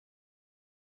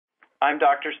I'm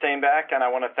Dr. Stainback, and I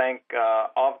want to thank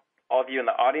all of you in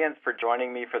the audience for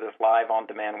joining me for this live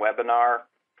on-demand webinar.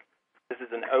 This is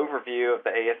an overview of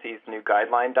the ASE's new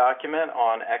guideline document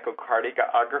on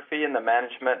echocardiography and the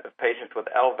management of patients with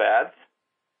LVADs.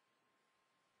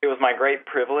 It was my great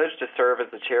privilege to serve as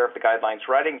the chair of the Guidelines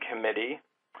Writing Committee.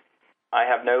 I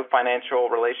have no financial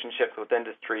relationships with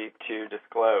industry to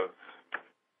disclose.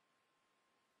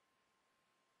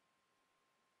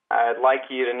 I'd like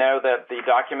you to know that the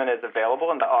document is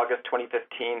available in the August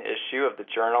 2015 issue of the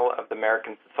Journal of the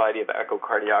American Society of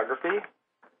Echocardiography.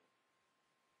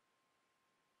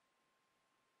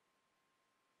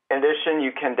 In addition,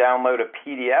 you can download a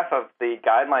PDF of the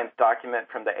guidelines document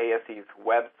from the ASE's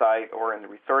website or in the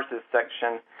resources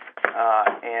section,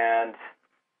 and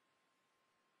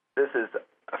this is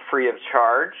free of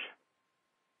charge.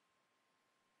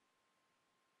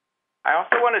 I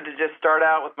also wanted to just start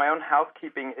out with my own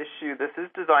housekeeping issue. This is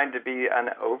designed to be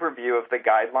an overview of the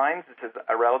guidelines. This is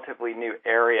a relatively new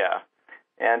area.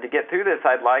 And to get through this,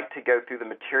 I'd like to go through the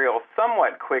material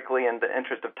somewhat quickly in the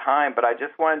interest of time, but I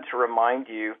just wanted to remind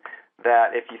you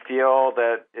that if you feel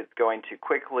that it's going too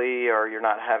quickly or you're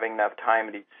not having enough time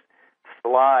at each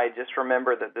slide, just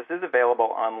remember that this is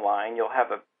available online. You'll have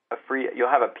a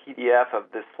PDF of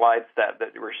this slide set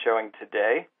that we're showing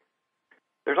today.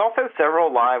 There's also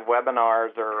several live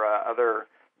webinars or other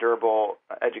durable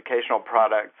educational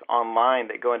products online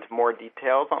that go into more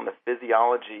details on the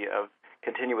physiology of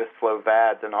continuous flow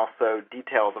VADs and also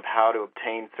details of how to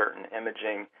obtain certain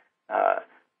imaging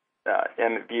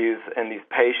views in these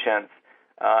patients.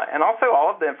 And also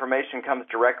all of the information comes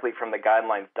directly from the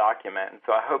guidelines document. And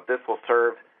so I hope this will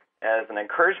serve as an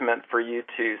encouragement for you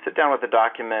to sit down with the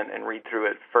document and read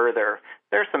through it further.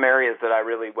 There are some areas that I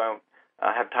really won't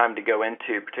have time to go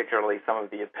into, particularly some of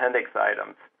the appendix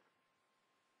items.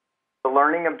 The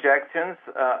learning objectives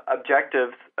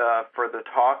for the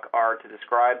talk are to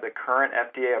describe the current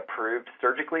FDA-approved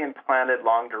surgically implanted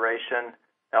long-duration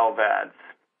LVADs.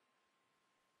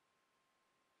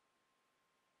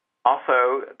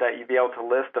 Also, that you be able to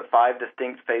list the 5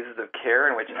 distinct phases of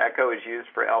care in which echo is used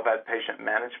for LVAD patient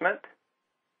management,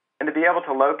 and to be able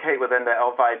to locate within the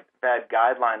LVAD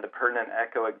guideline the pertinent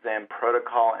echo exam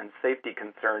protocol and safety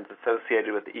concerns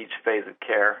associated with each phase of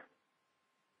care,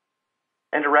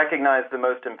 and to recognize the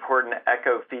most important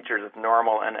echo features of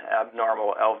normal and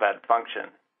abnormal LVAD function.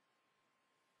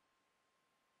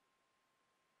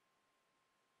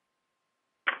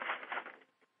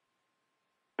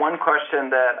 One question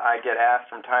that I get asked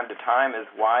from time to time is,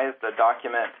 why is the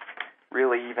document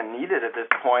really even needed at this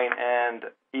point? And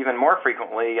even more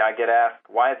frequently, I get asked,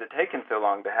 why has it taken so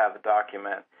long to have a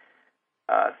document?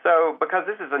 So because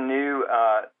this is a new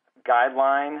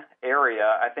guideline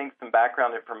area, I think some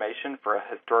background information for a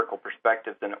historical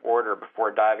perspective is in order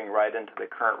before diving right into the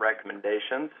current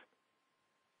recommendations.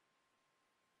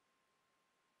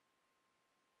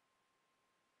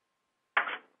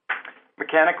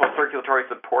 Mechanical circulatory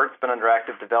support's been under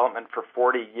active development for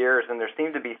 40 years, and there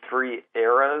seem to be 3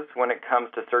 eras when it comes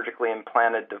to surgically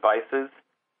implanted devices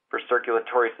for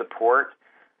circulatory support.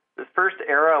 This first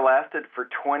era lasted for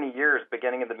 20 years,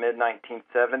 beginning in the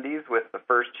mid-1970s, with the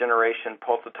first-generation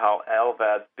pulsatile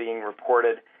LVADs being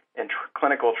reported in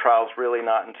clinical trials really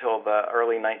not until the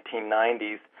early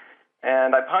 1990s.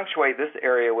 And I punctuate this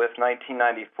area with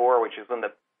 1994, which is when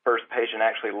the first patient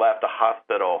actually left the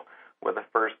hospital with a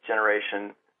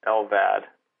first-generation LVAD.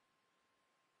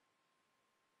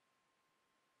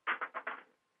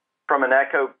 From an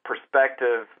echo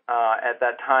perspective, at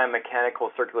that time,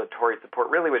 mechanical circulatory support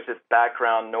really was just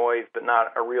background noise, but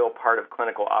not a real part of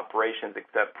clinical operations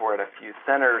except for at a few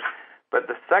centers. But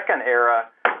the second era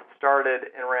started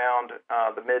around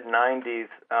the mid-90s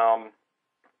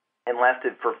and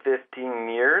lasted for 15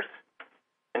 years.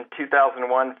 In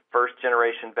 2001,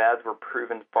 first-generation VADs were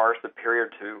proven far superior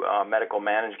to medical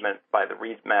management by the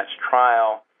REMATCH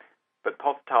trial, but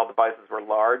pulsatile devices were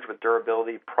large with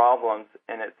durability problems,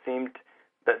 and it seemed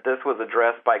that this was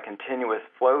addressed by continuous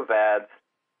flow VADs.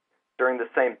 During the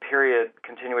same period,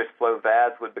 continuous flow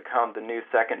VADs would become the new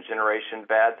second-generation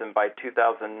VADs, and by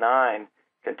 2009,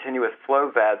 continuous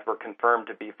flow VADs were confirmed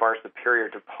to be far superior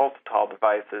to pulsatile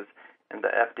devices, and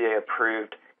the FDA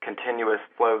approved continuous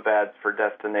flow VADs for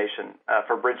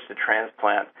for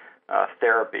bridge-to-transplant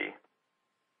therapy.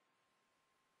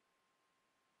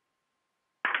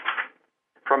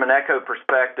 From an echo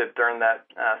perspective, during that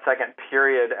second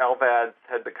period, LVADs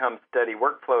had become steady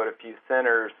workflow at a few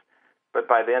centers, but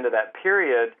by the end of that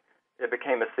period, it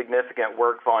became a significant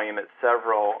work volume at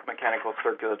several mechanical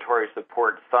circulatory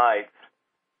support sites.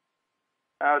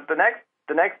 The next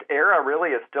The next era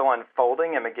really is still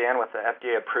unfolding and began with the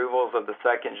FDA approvals of the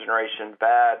second generation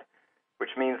VAD,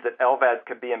 which means that LVADs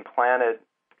could be implanted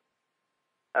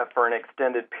for an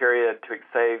extended period to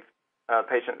extend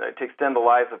the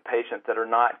lives of patients that are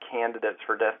not candidates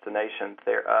for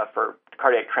for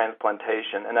cardiac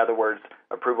transplantation. In other words,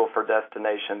 approval for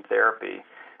destination therapy.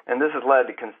 And this has led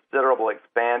to considerable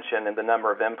expansion in the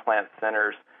number of implant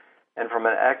centers. And from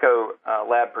an echo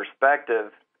lab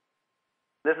perspective,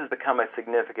 this has become a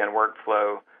significant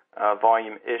workflow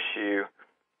volume issue,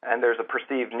 and there's a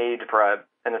perceived need for,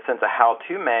 in a sense, a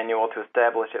how-to manual to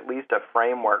establish at least a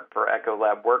framework for echo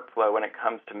lab workflow when it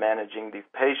comes to managing these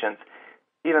patients,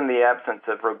 even in the absence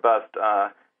of robust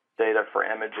data for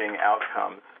imaging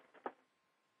outcomes.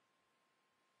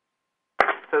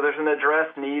 So there's an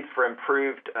addressed need for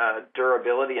improved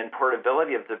durability and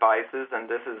portability of devices, and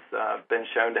this has been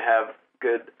shown to have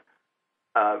good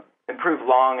improved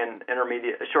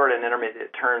short and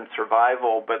intermediate term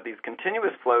survival. But these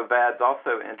continuous flow VADs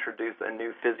also introduce a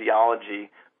new physiology,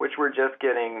 which we're just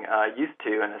getting used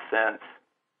to in a sense.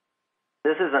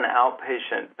 This is an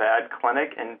outpatient VAD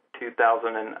clinic in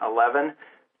 2011.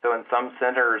 So in some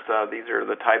centers, these are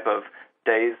the type of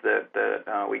days that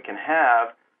we can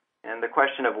have. And the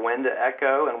question of when to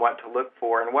echo and what to look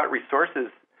for and what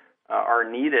resources are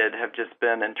needed have just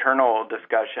been internal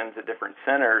discussions at different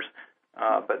centers.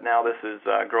 But now this is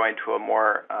growing to a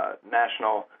more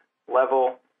national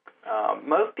level.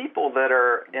 Most people that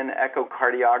are in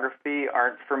echocardiography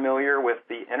aren't familiar with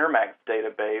the INTERMACS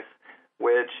database,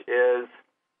 which is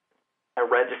a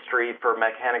registry for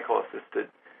mechanical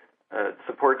assisted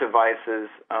support devices.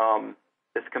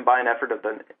 It's a combined effort of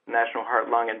the National Heart,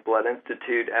 Lung, and Blood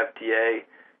Institute, FDA,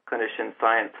 Clinician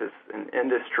Sciences, and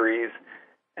Industries.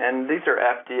 And these are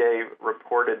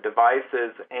FDA-reported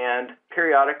devices, and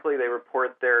periodically they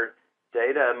report their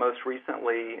data, most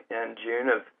recently in June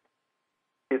of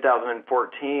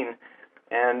 2014.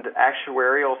 And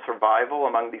actuarial survival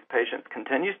among these patients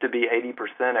continues to be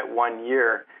 80% at 1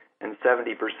 year and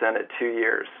 70% at 2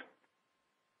 years.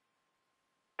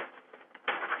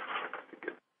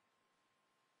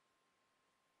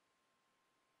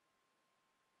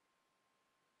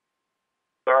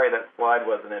 Sorry, that slide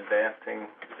wasn't advancing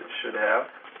as it should have.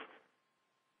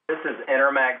 This is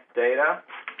INTERMACS data,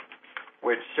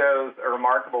 which shows a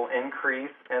remarkable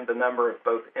increase in the number of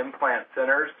both implant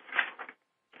centers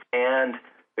and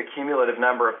the cumulative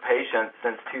number of patients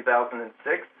since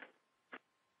 2006.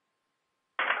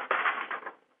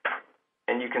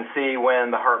 And you can see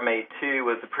when the HeartMate 2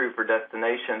 was approved for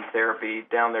destination therapy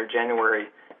down there,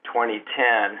 January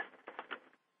 2010.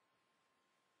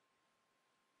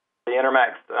 The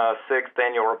INTERMACS 6th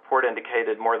annual report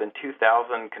indicated more than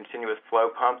 2,000 continuous flow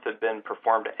pumps had been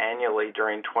performed annually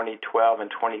during 2012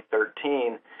 and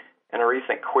 2013, and a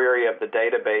recent query of the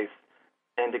database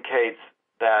indicates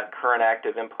that current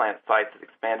active implant sites have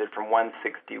expanded from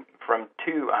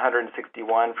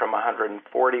 161 from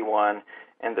 141,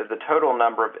 and that the total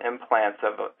number of implants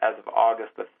as of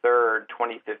August the 3rd,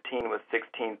 2015 was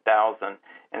 16,000.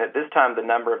 And at this time, the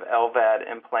number of LVAD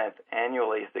implants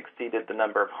annually has exceeded the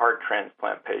number of heart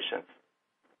transplant patients.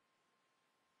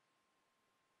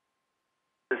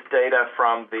 This data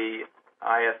from the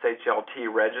ISHLT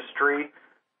registry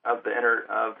of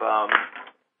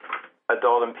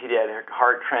adult and pediatric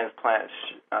heart transplant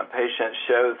patients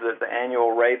shows that the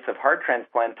annual rates of heart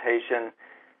transplantation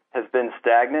has been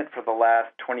stagnant for the last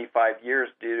 25 years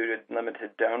due to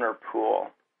limited donor pool.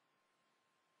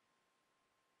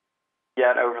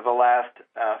 Yet over the last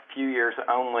few years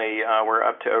only, we're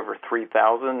up to over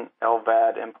 3,000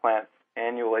 LVAD implants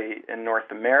annually in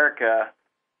North America.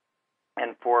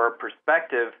 And for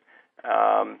perspective,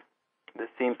 this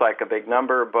seems like a big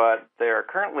number, but there are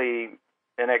currently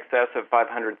in excess of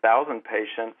 500,000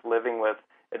 patients living with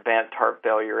advanced heart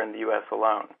failure in the U.S.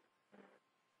 alone.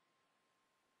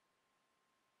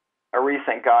 A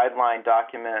recent guideline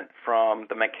document from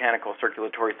the mechanical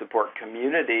circulatory support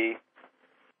community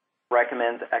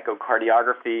recommends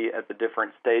echocardiography at the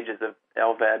different stages of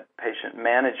LVAD patient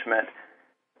management,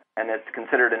 and it's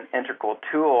considered an integral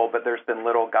tool, but there's been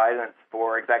little guidance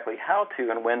for exactly how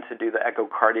to and when to do the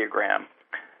echocardiogram.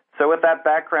 So with that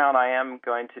background, I am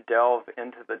going to delve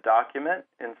into the document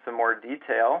in some more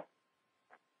detail.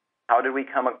 How did we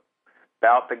come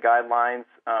about the guidelines?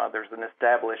 There's an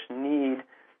established need.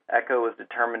 Echo was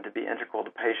determined to be integral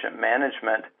to patient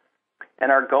management.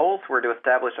 And our goals were to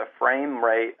establish a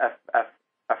framework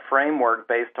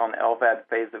based on LVAD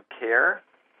phase of care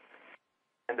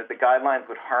and that the guidelines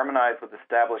would harmonize with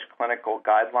established clinical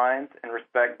guidelines and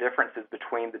respect differences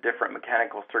between the different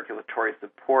mechanical circulatory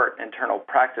support internal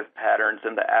practice patterns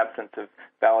in the absence of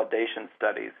validation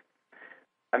studies.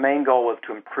 A main goal was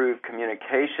to improve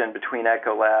communication between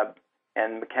Ecolab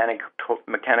and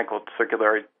mechanical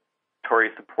circulatory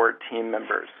support team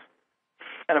members.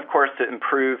 And of course, to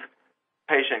improve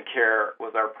patient care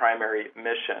was our primary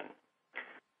mission.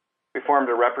 We formed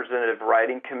a representative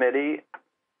writing committee.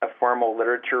 A formal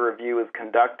literature review was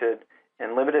conducted,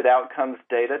 and limited outcomes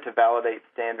data to validate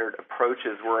standard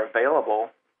approaches were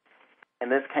available.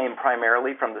 And this came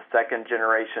primarily from the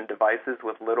second-generation devices,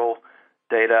 with little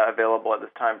data available at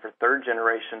this time for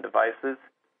third-generation devices.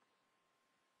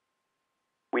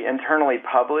 We internally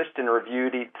published and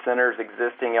reviewed each center's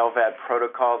existing LVAD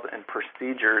protocols and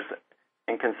procedures,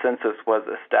 and consensus was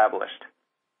established.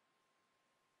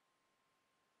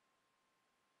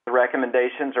 The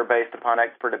recommendations are based upon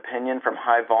expert opinion from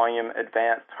high-volume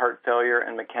advanced heart failure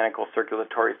and mechanical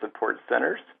circulatory support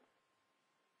centers.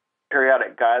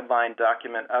 Periodic guideline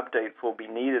document updates will be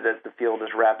needed as the field is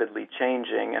rapidly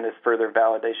changing and as further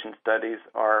validation studies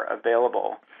are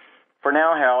available. For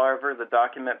now, however, the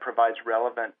document provides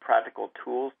relevant practical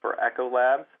tools for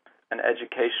Ecolabs and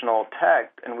educational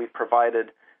text, and we've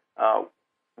provided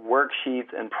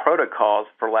worksheets and protocols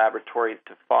for laboratories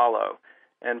to follow.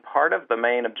 And part of the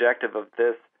main objective of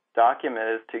this document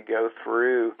is to go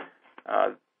through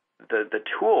the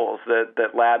tools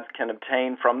that labs can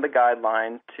obtain from the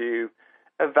guideline to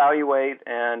evaluate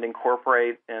and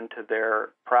incorporate into their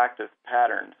practice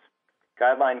patterns.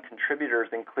 Guideline contributors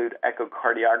include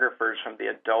echocardiographers from the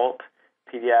adult,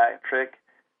 pediatric,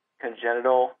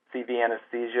 congenital, CV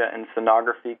anesthesia, and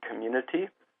sonography community,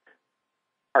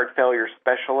 heart failure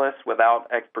specialists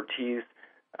without expertise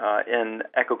in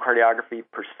echocardiography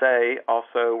per se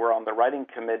also were on the writing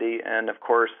committee, and of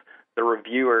course the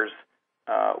reviewers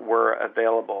were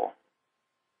available.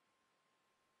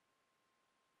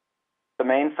 The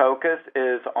main focus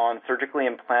is on surgically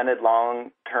implanted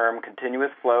long-term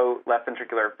continuous flow left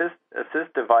ventricular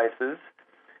assist devices.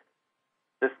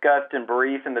 Discussed in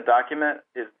brief in the document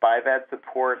is BiVAD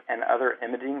support and other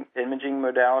imaging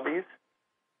modalities.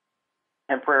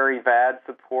 Temporary VAD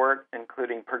support,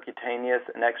 including percutaneous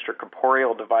and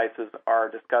extracorporeal devices, are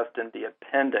discussed in the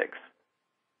appendix.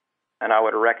 And I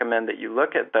would recommend that you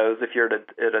look at those. If you're at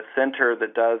a center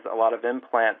that does a lot of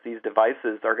implants, these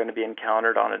devices are going to be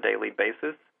encountered on a daily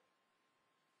basis.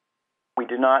 We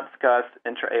do not discuss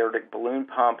intra-aortic balloon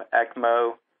pump,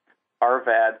 ECMO,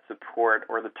 RVAD support,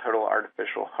 or the total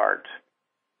artificial heart.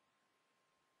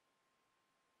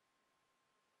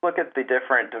 Look at the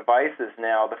different devices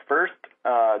now. The first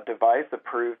device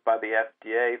approved by the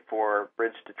FDA for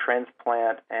bridge to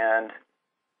transplant and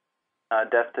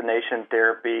destination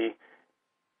therapy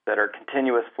that are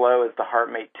continuous flow is the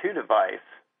HeartMate 2 device.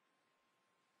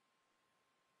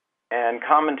 And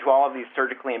common to all of these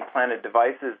surgically implanted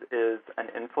devices is an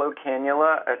inflow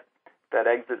cannula that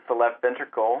exits the left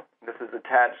ventricle. This is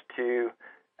attached to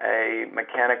a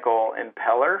mechanical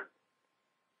impeller,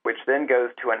 which then goes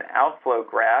to an outflow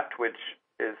graft, which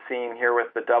is seen here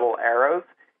with the double arrows.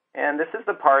 And this is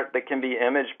the part that can be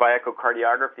imaged by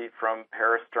echocardiography from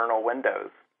parasternal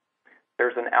windows.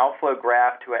 There's an outflow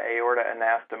graft to an aorta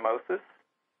anastomosis,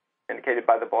 indicated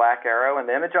by the black arrow, and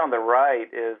the image on the right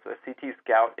is a CT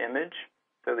scout image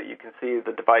so that you can see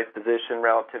the device position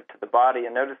relative to the body.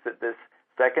 And notice that this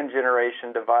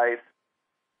second-generation device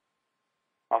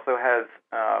also has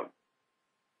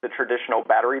the traditional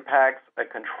battery packs, a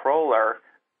controller,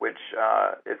 which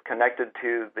is connected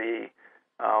to the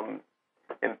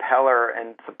impeller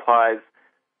and supplies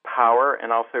power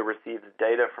and also receives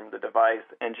data from the device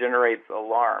and generates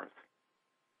alarms.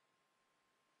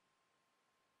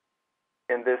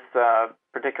 In this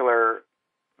particular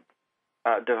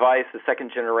device, the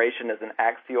second generation is an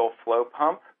axial flow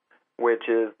pump, which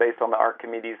is based on the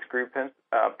Archimedes screw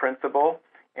principle,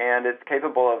 and it's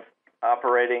capable of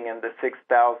operating in the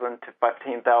 6,000 to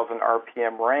 15,000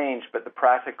 RPM range, but the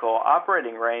practical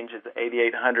operating range is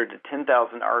 8,800 to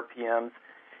 10,000 RPMs,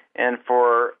 and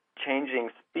for changing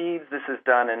speeds, this is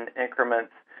done in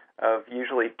increments of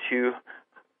usually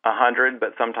 200,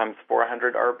 but sometimes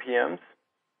 400 RPMs.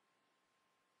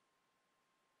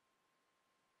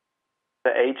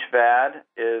 The HVAD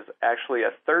is actually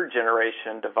a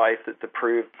third-generation device that's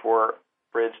approved for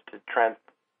bridge to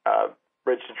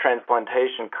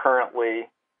transplantation. Currently,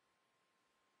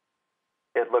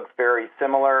 it looks very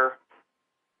similar.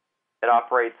 It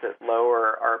operates at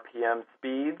lower RPM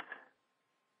speeds.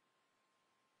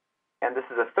 And this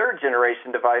is a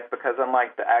third-generation device because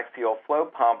unlike the axial flow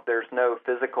pump, there's no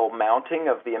physical mounting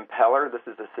of the impeller. This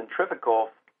is a centrifugal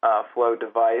flow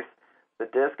device. The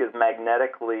disc is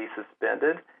magnetically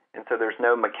suspended, and so there's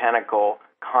no mechanical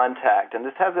contact. And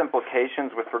this has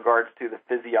implications with regards to the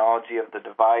physiology of the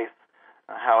device,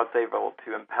 how it's able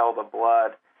to impel the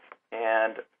blood,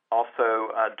 and also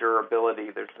durability.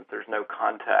 There's no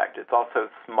contact. It's also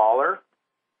smaller.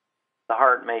 The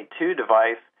HeartMate 2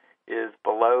 device is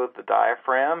below the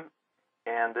diaphragm,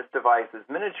 and this device is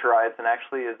miniaturized and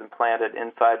actually is implanted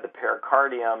inside the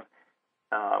pericardium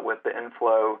with the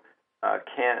inflow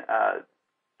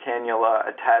cannula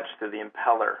attached to the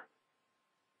impeller.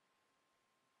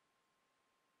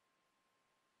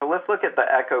 So let's look at the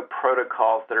echo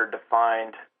protocols that are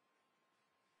defined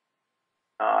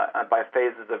by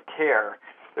phases of care.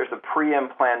 There's a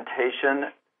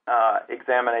pre-implantation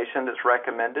examination that's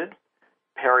recommended,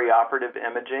 perioperative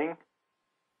imaging,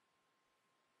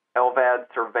 LVAD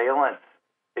surveillance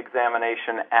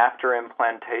examination after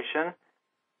implantation,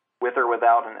 with or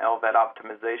without an LVAD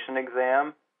optimization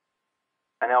exam,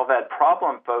 an LVAD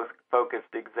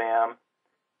problem-focused exam,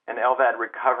 an LVAD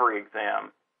recovery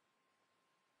exam.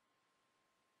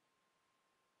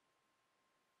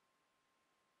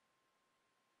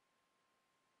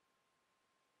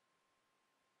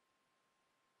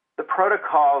 The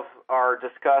protocols are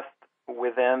discussed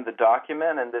within the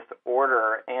document in this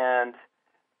order, and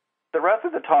the rest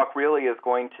of the talk really is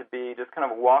going to be just kind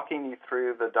of walking you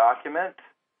through the document.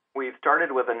 We've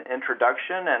started with an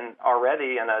introduction and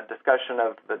already in a discussion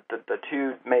of the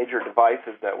two major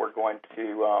devices that we're going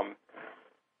to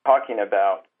talking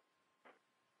about.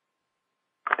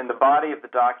 In the body of the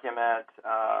document,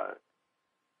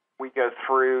 we go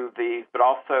through these, but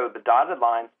also the dotted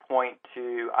lines point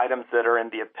to items that are in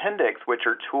the appendix, which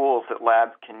are tools that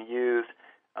labs can use,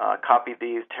 copy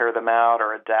these, tear them out,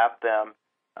 or adapt them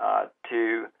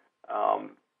to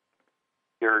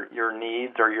your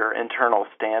needs or your internal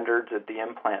standards at the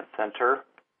implant center.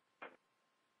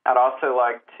 I'd also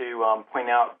like to point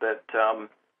out that the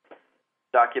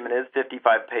document is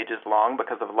 55 pages long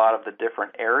because of a lot of the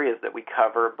different areas that we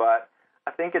cover, but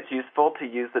I think it's useful to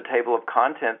use the table of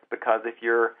contents because if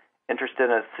you're interested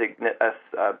in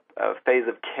a phase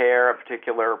of care, a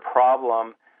particular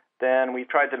problem, then we've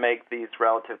tried to make these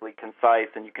relatively concise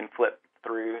and you can flip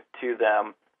through to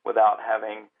them without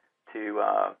having to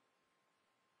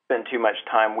spend too much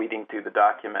time weeding through the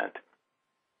document.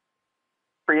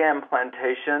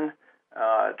 Pre-implantation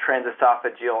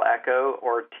transesophageal echo,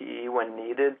 or TE when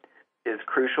needed, is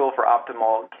crucial for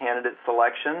optimal candidate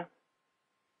selection.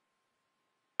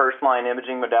 First-line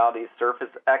imaging modality is surface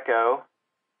echo.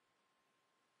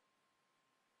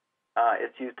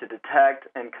 It's used to detect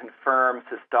and confirm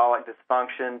systolic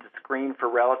dysfunction, to screen for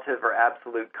relative or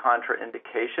absolute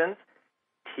contraindications.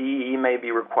 TE may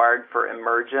be required for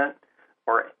emergent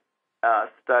or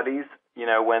studies,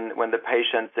 when the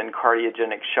patient's in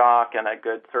cardiogenic shock and a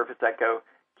good surface echo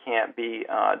can't be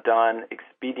done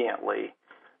expediently.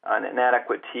 An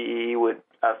inadequate TE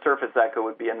surface echo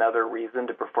would be another reason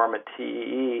to perform a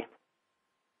TEE.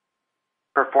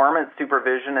 Performance,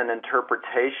 supervision, and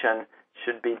interpretation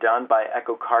should be done by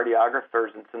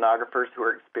echocardiographers and sonographers who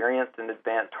are experienced in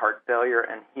advanced heart failure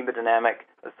and hemodynamic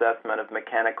assessment of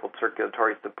mechanical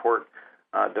circulatory support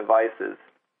devices.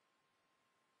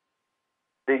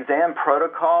 The exam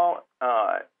protocol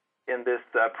in this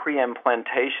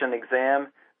pre-implantation exam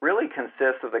really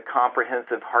consists of a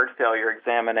comprehensive heart failure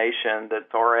examination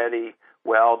that's already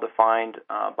well defined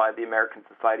by the American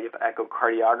Society of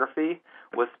Echocardiography,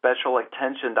 with special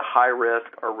attention to high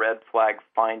risk or red flag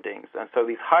findings. And so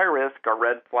these high risk or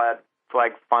red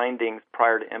flag findings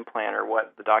prior to implant are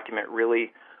what the document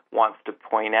really wants to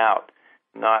point out,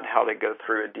 not how to go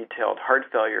through a detailed heart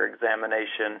failure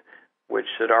examination, which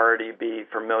should already be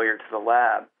familiar to the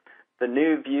lab. The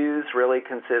new views really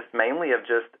consist mainly of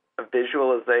just a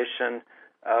visualization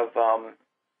of,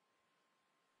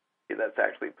 that's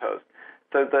actually post.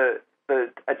 So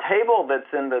a table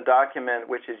that's in the document,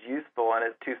 which is useful and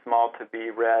is too small to be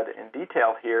read in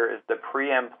detail here, is the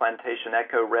pre-implantation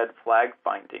echo red flag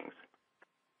findings.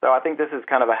 So I think this is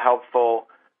kind of a helpful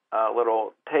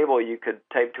little table you could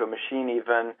tape to a machine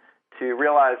even to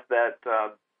realize that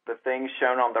the things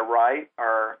shown on the right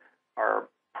are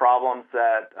problems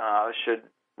that should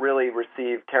really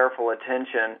receive careful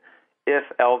attention if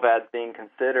LVAD is being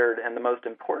considered, and the most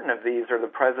important of these are the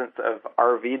presence of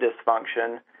RV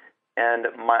dysfunction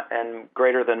and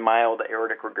greater than mild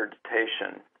aortic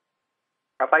regurgitation.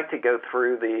 I'd like to go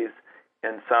through these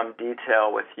in some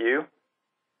detail with you.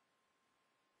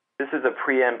 This is a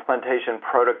pre-implantation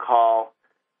protocol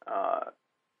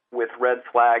with red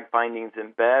flag findings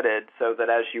embedded, so that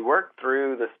as you work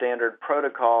through the standard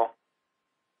protocol,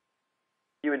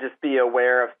 you would just be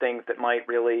aware of things that might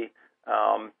really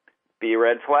be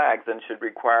red flags and should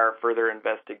require further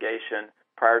investigation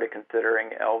prior to considering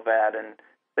LVAD, and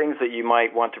things that you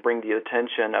might want to bring to the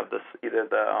attention of either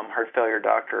the heart failure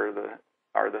doctor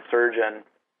or the surgeon.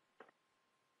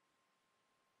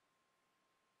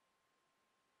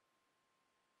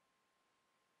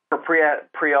 For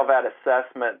pre-LVAD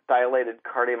assessment, dilated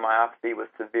cardiomyopathy with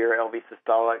severe LV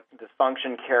systolic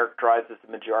dysfunction characterizes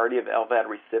the majority of LVAD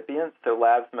recipients, so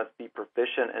labs must be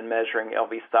proficient in measuring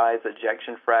LV size,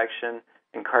 ejection fraction,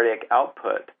 and cardiac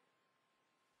output.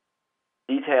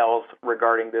 Details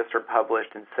regarding this are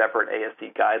published in separate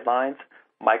ASE guidelines.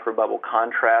 Microbubble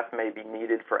contrast may be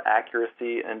needed for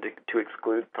accuracy and to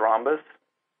exclude thrombus.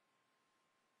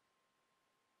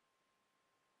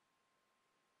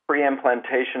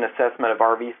 Pre-implantation assessment of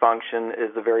RV function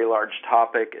is a very large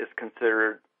topic. It's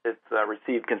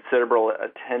received considerable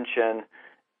attention.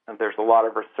 There's a lot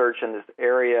of research in this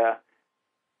area.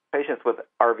 Patients with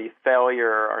RV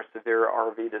failure or severe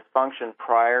RV dysfunction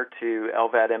prior to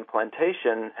LVAD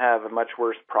implantation have a much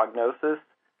worse prognosis.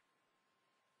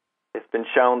 It's been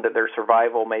shown that their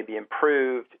survival may be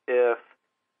improved if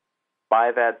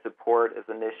BiVAD support is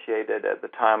initiated at the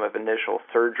time of initial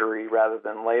surgery rather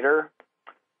than later.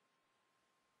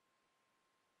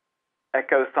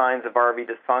 Echo signs of RV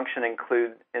dysfunction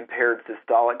include impaired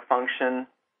systolic function,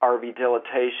 RV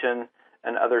dilatation,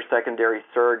 and other secondary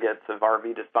surrogates of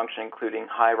RV dysfunction, including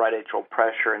high right atrial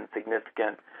pressure and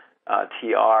significant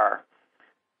TR.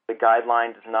 The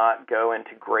guideline does not go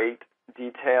into great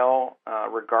detail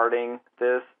regarding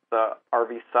this. The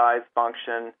RV size,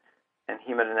 function, and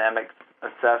hemodynamics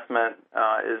assessment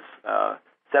is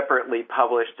separately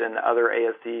published in other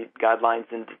ASE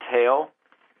guidelines in detail.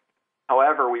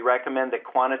 However, we recommend that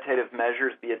quantitative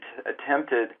measures be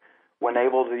attempted when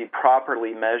able to be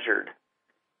properly measured.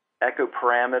 Echo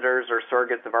parameters or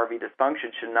surrogates of RV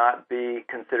dysfunction should not be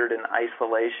considered in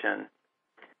isolation.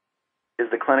 Is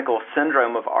the clinical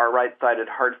syndrome of our right-sided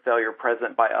heart failure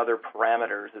present by other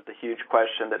parameters? It's a huge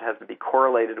question that has to be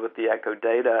correlated with the echo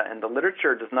data, and the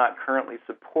literature does not currently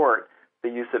support the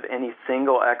use of any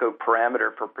single echo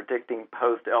parameter for predicting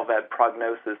post-LVAD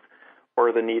prognosis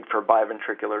or the need for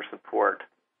biventricular support.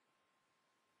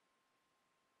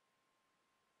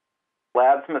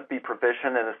 Labs must be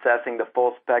proficient in assessing the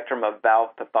full spectrum of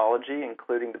valve pathology,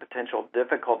 including the potential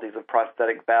difficulties of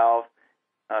prosthetic valve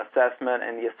assessment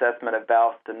and the assessment of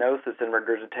valve stenosis and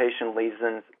regurgitation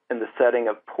lesions in the setting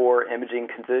of poor imaging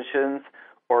conditions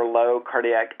or low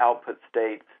cardiac output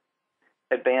states.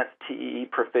 Advanced TEE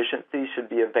proficiency should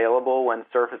be available when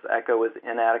surface echo is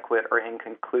inadequate or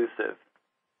inconclusive.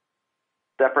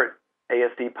 Separate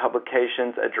ASE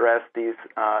publications address these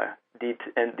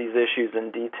issues in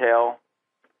detail.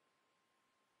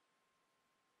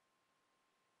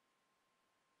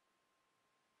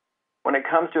 When it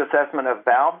comes to assessment of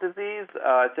valve disease,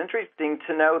 it's interesting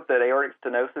to note that aortic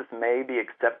stenosis may be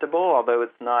acceptable, although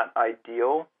it's not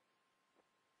ideal.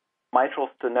 Mitral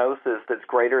stenosis that's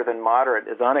greater than moderate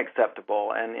is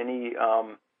unacceptable, and any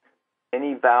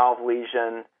valve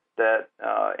lesion that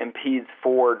impedes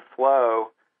forward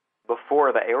flow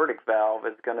before the aortic valve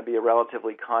is going to be a relative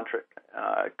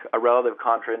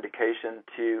contraindication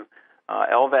to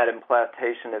LVAD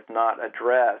implantation if not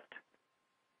addressed.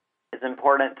 It's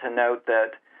important to note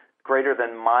that greater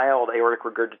than mild aortic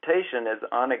regurgitation is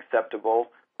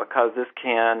unacceptable because this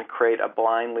can create a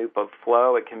blind loop of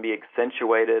flow. It can be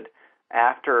accentuated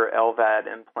after LVAD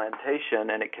implantation,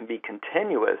 and it can be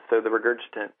continuous, so the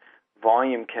regurgitant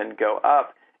volume can go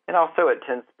up, and also it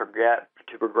tends to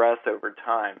progress over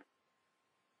time.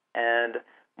 And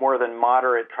more than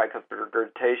moderate tricuspid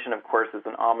regurgitation, of course, is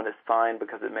an ominous sign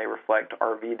because it may reflect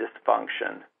RV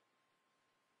dysfunction.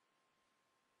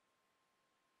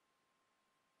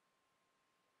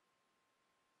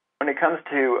 When it comes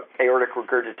to aortic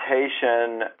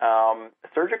regurgitation,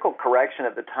 surgical correction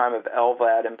at the time of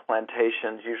LVAD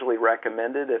implantation is usually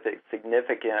recommended if it's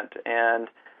significant, and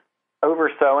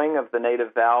oversewing of the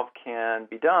native valve can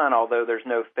be done, although there's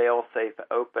no fail-safe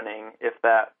opening. If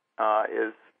that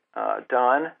is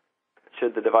done,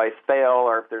 should the device fail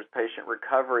or if there's patient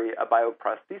recovery, a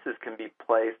bioprosthesis can be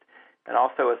placed, and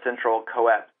also a central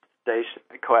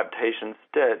coaptation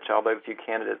stitch, although few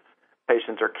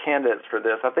patients are candidates for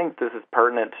this. I think this is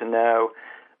pertinent to know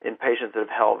in patients that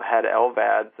have had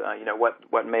LVADs,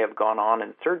 what may have gone on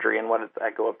in surgery and what its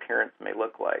echo appearance may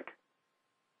look like.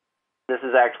 This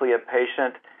is actually a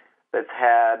patient that's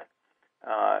had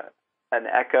an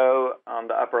echo on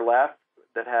the upper left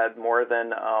that had more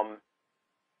than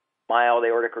mild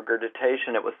aortic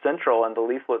regurgitation. It was central, and the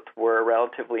leaflets were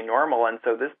relatively normal, and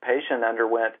so this patient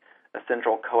underwent a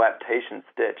central coaptation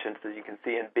stitch. And so you can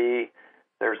see in B,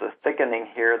 there's a thickening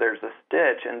here, there's a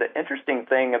stitch. And the interesting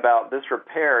thing about this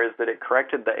repair is that it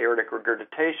corrected the aortic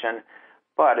regurgitation,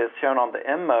 but as shown on the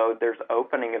M mode, there's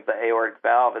opening of the aortic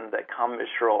valve in the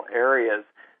commissural areas,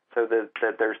 so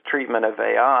that there's treatment of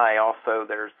AI. Also,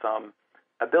 there's some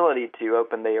ability to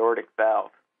open the aortic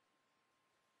valve.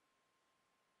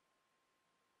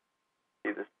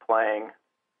 See this playing.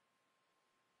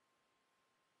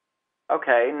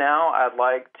 Okay, now I'd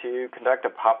like to conduct a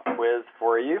pop quiz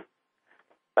for you.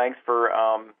 Thanks for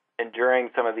enduring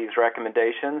some of these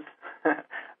recommendations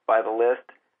by the list.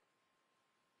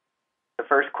 The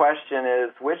first question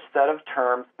is, which set of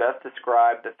terms best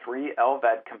describe the three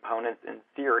LVAD components in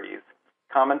series,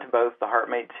 common to both the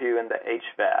HeartMate 2 and the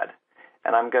HVAD?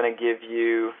 And I'm going to give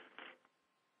you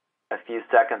a few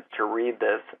seconds to read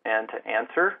this and to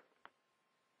answer.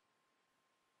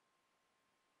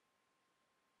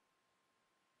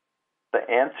 The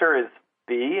answer is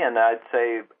B, and I'd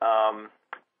say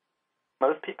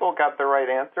most people got the right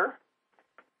answer.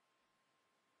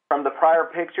 From the prior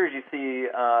pictures, you see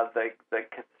the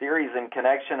series in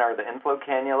connection are the inflow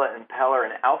cannula, impeller,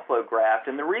 and outflow graft.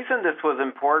 And the reason this was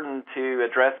important to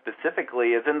address specifically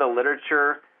is in the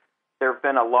literature, there have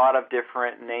been a lot of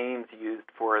different names used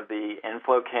for the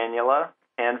inflow cannula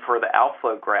and for the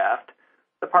outflow graft.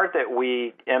 The part that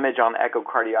we image on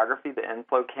echocardiography, the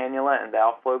inflow cannula and the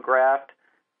outflow graft,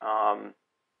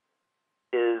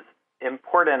 is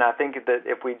important. I think that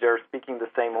if we are speaking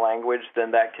the same language,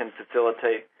 then that can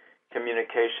facilitate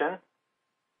communication.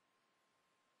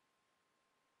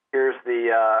 Here's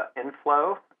the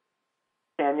inflow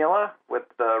cannula with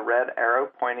the red arrow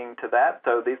pointing to that.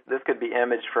 So this could be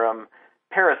imaged from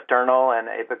parasternal and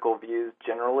apical views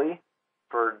generally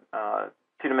for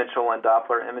two-dimensional and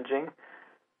Doppler imaging.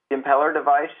 The impeller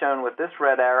device shown with this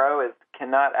red arrow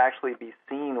cannot actually be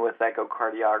seen with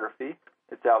echocardiography.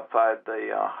 It's outside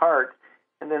the heart.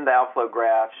 And then the outflow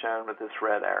graft shown with this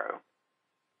red arrow.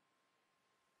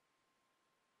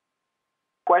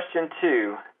 Question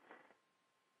 2.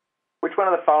 Which one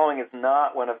of the following is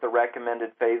not one of the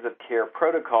recommended phase of care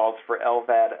protocols for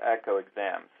LVAD echo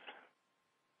exams?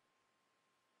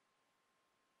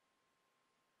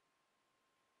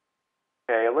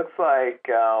 Okay, it looks like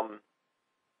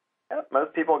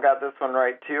most people got this one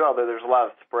right too, although there's a lot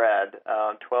of spread.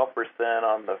 12%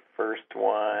 on the first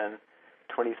one,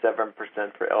 27%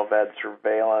 for LVAD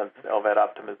surveillance, LVAD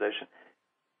optimization.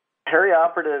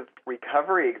 Perioperative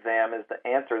recovery exam is the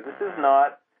answer. This is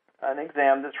not an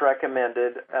exam that's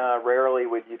recommended. Rarely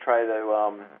would you try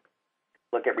to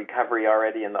look at recovery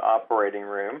already in the operating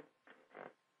room.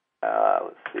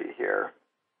 Let's see here.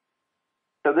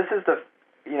 So this is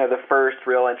the first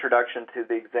real introduction to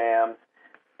the exams,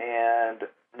 and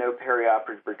no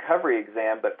perioperative recovery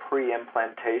exam, but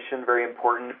pre-implantation, very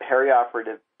important.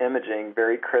 Perioperative imaging,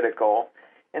 very critical.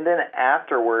 And then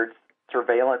afterwards,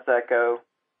 surveillance echo,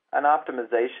 an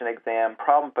optimization exam,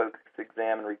 problem-focused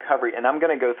exam, and recovery. And I'm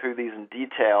going to go through these in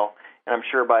detail, and I'm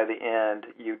sure by the end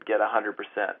you'd get 100%.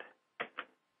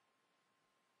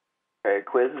 Okay,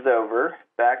 quiz is over.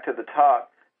 Back to the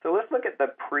top. So let's look at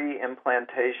the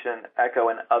pre-implantation echo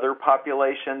in other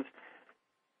populations.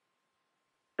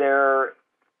 There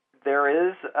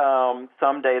is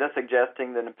some data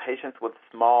suggesting that in patients with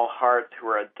small hearts who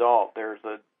are adult, there's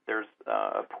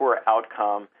a poor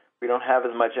outcome. We don't have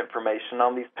as much information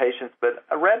on these patients, but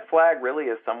a red flag really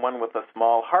is someone with a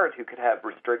small heart who could have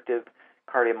restrictive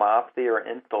cardiomyopathy or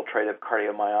infiltrative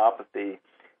cardiomyopathy.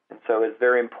 And so it's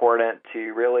very important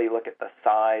to really look at the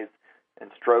size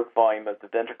and stroke volume of the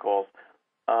ventricles.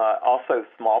 Also,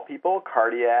 small people,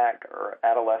 cardiac or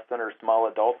adolescent or small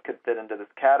adults could fit into this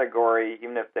category,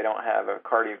 even if they don't have a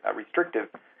restrictive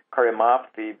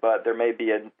cardiomyopathy, but there may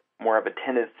be more of a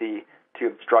tendency to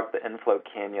obstruct the inflow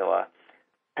cannula.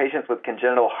 Patients with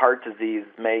congenital heart disease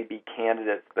may be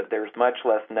candidates, but there's much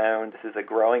less known. This is a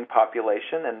growing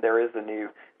population, and there is a new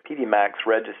PDMAX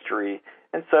registry.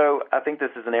 And so I think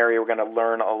this is an area we're going to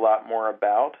learn a lot more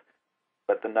about,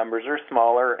 but the numbers are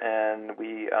smaller, and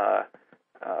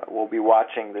we'll be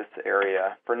watching this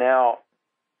area. For now,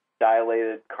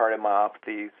 dilated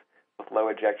cardiomyopathies with low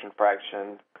ejection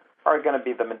fraction are going to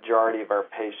be the majority of our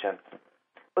patients.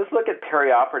 Let's look at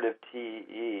perioperative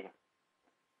TEE.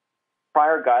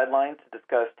 Prior guidelines to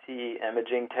discuss TEE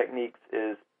imaging techniques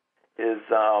has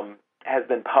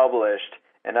been published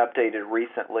and updated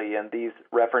recently, and these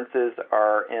references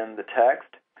are in the text.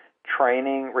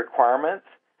 Training requirements.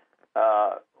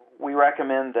 We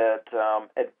recommend that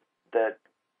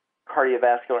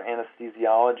cardiovascular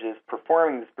anesthesiologists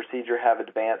performing this procedure have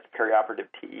advanced perioperative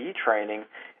TEE training,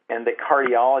 and that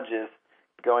cardiologists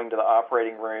going to the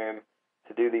operating room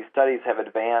to do these studies have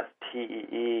advanced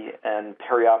TEE and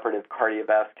perioperative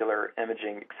cardiovascular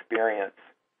imaging experience.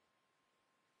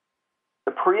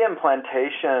 The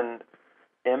pre-implantation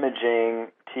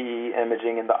imaging, TEE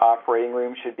imaging in the operating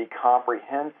room should be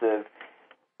comprehensive,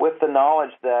 with the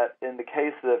knowledge that in the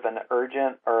case of an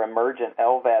urgent or emergent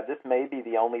LVAD, this may be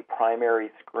the only primary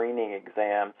screening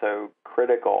exam, so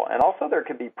critical. And also there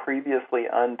could be previously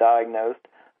undiagnosed,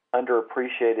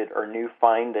 underappreciated, or new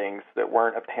findings that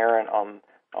weren't apparent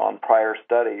on prior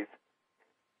studies.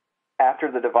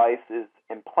 After the device is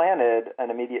implanted, an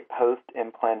immediate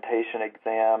post-implantation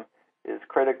exam is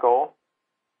critical,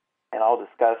 and I'll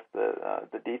discuss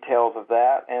the details of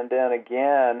that. And then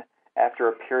again, after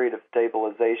a period of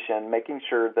stabilization, making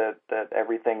sure that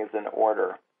everything is in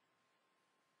order.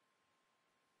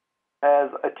 As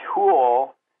a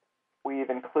tool, we've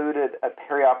included a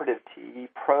perioperative TE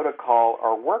protocol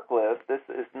or work list. This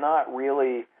is not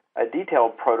really a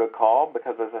detailed protocol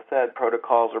because, as I said,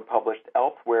 protocols are published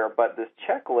elsewhere, but this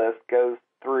checklist goes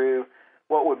through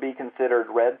what would be considered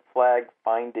red flag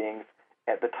findings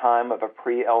at the time of a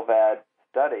pre-LVAD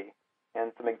study.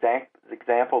 And some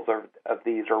examples of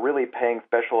these are really paying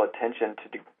special attention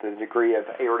to the degree of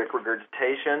aortic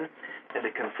regurgitation and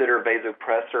to consider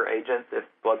vasopressor agents if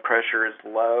blood pressure is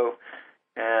low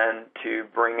and to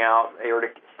bring out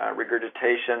aortic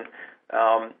regurgitation.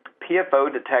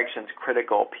 PFO detection is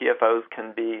critical. PFOs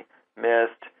can be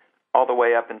missed all the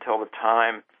way up until the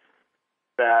time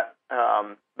that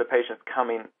the patient's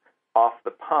coming off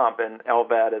the pump and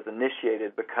LVAD is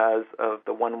initiated because of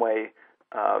the one-way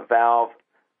valve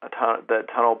the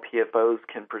tunnel PFOs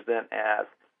can present as.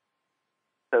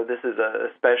 So this is a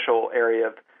special area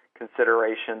of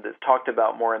consideration that's talked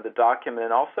about more in the document.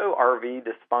 And also RV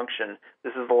dysfunction.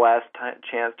 This is the last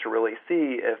chance to really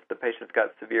see if the patient's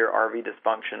got severe RV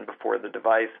dysfunction before the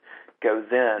device goes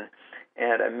in.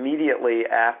 And immediately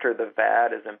after the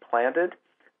VAD is implanted,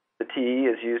 the TE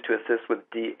is used to assist with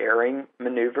de-airing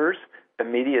maneuvers,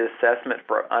 immediate assessment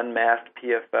for unmasked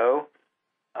PFO.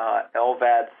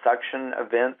 LVAD suction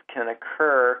events can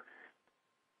occur.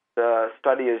 The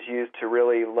study is used to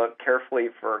really look carefully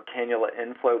for cannula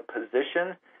inflow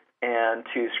position and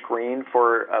to screen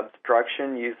for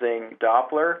obstruction using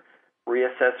Doppler,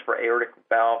 reassess for aortic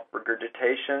valve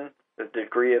regurgitation, the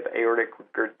degree of aortic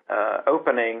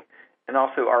opening, and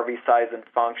also RV size and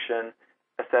function,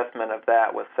 assessment of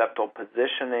that with septal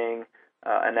positioning,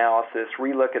 analysis,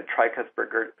 relook at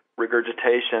tricuspid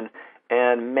regurgitation,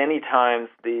 and many times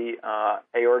the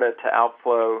aorta to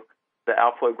outflow, the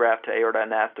outflow graft to aorta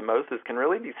anastomosis can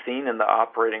really be seen in the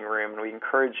operating room, and we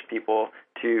encourage people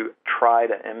to try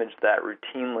to image that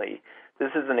routinely.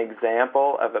 This is an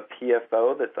example of a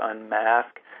PFO that's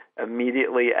unmasked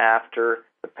immediately after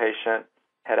the patient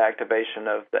had activation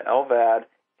of the LVAD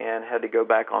and had to go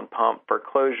back on pump for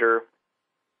closure.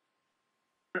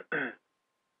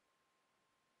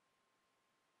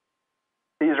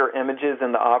 These are images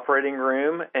in the operating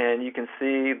room, and you can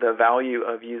see the value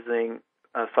of using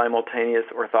simultaneous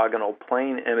orthogonal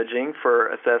plane imaging for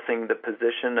assessing the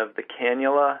position of the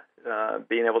cannula,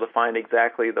 being able to find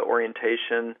exactly the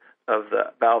orientation of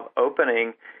the valve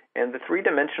opening. And the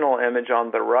three-dimensional image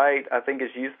on the right, I think,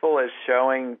 is useful as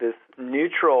showing this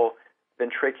neutral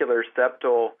ventricular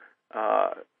septal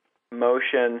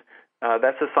motion.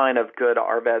 That's a sign of good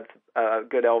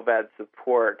LVAD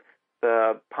support.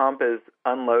 The pump is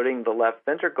unloading the left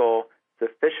ventricle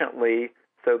sufficiently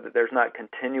so that there's not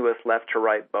continuous left to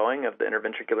right bowing of the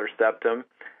interventricular septum.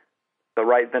 The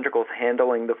right ventricle is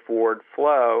handling the forward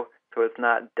flow, so it's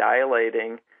not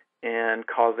dilating and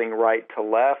causing right to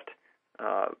left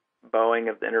bowing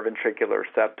of the interventricular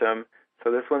septum. So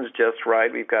this one's just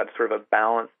right. We've got sort of a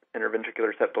balanced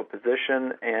interventricular septal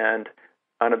position and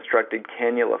unobstructed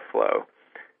cannula flow.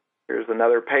 Here's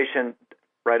another patient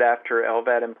right after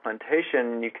LVAD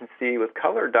implantation. You can see with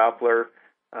color Doppler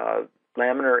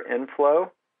laminar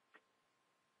inflow.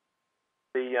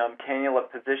 The cannula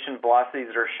position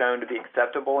velocities are shown to be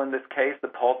acceptable in this case. The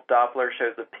pulse Doppler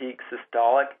shows a peak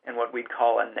systolic and what we'd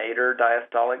call a nadir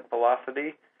diastolic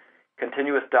velocity.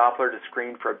 Continuous Doppler to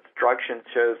screen for obstruction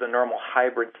shows a normal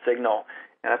hybrid signal.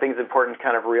 And I think it's important to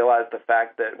kind of realize the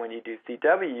fact that when you do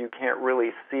CW, you can't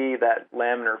really see that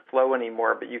laminar flow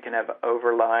anymore, but you can have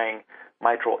overlying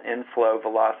mitral inflow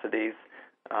velocities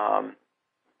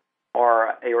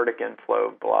or aortic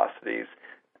inflow velocities.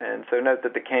 And so note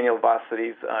that the cannula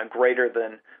velocities greater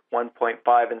than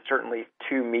 1.5 and certainly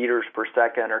 2 meters per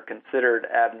second are considered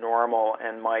abnormal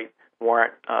and might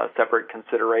warrant separate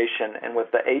consideration. And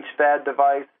with the HVAD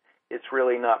device, it's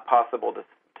really not possible to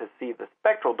see the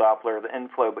spectral Doppler, the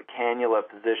inflow, but cannula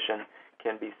position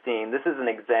can be seen. This is an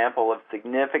example of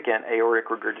significant aortic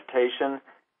regurgitation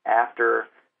after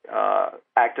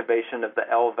activation of the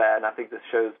LVAD, and I think this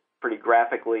shows pretty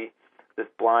graphically this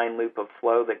blind loop of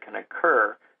flow that can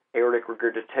occur. Aortic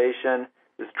regurgitation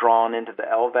is drawn into the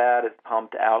LVAD, is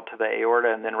pumped out to the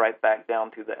aorta, and then right back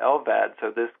down through the LVAD. So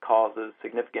this causes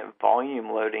significant volume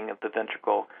loading of the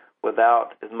ventricle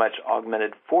without as much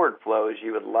augmented forward flow as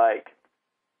you would like.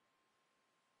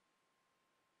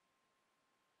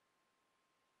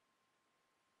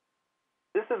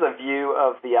 This is a view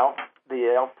of the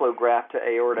outflow graft to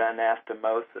aorta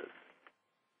anastomosis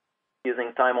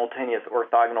using simultaneous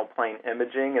orthogonal plane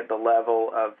imaging at the level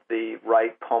of the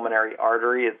right pulmonary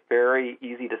artery. It's very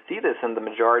easy to see this in the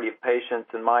majority of patients.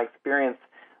 In my experience,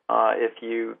 if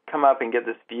you come up and get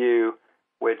this view,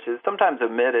 which is sometimes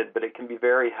omitted, but it can be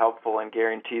very helpful and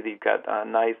guarantee that you've got a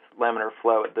nice laminar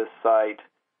flow at this site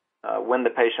when the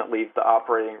patient leaves the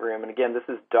operating room. And again, this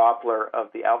is Doppler of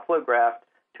the outflow graft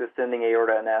to ascending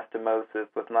aorta anastomosis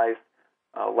with nice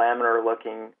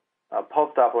laminar-looking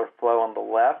pulse Doppler flow on the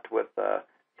left with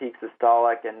peak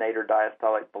systolic and nadir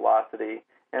diastolic velocity.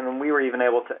 And we were even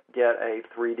able to get a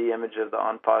 3D image of the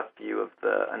en-face view of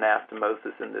the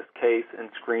anastomosis in this case and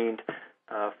screened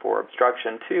for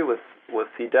obstruction too with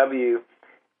CW.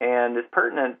 And it's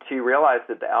pertinent to realize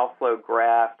that the outflow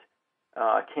graft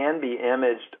can be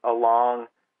imaged along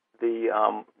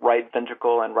the right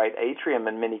ventricle and right atrium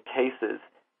in many cases.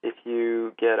 If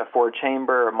you get a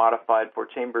four-chamber or modified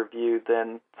four-chamber view,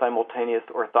 then simultaneous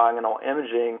orthogonal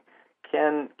imaging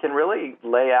can really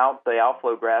lay out the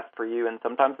outflow graft for you, and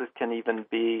sometimes this can even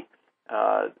be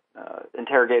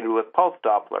interrogated with pulse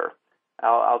Doppler.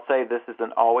 I'll say this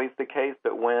isn't always the case,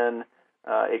 but when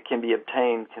it can be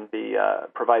obtained, can be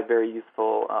provide very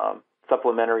useful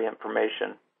supplementary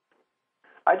information.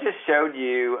 I just showed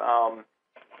you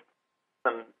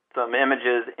some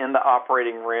images in the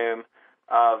operating room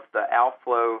of the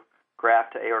outflow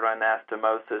graft to aorta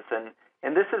anastomosis,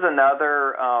 and this is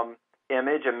another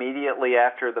image immediately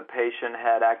after the patient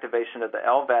had activation of the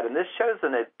LVAD, and this shows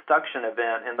a suction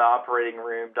event in the operating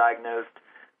room diagnosed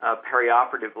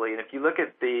perioperatively. And if you look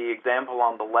at the example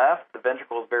on the left, the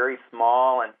ventricle is very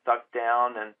small and sucked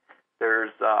down, and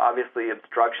there's obviously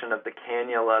obstruction of the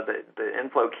cannula. The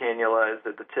inflow cannula is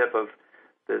at the tip of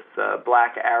this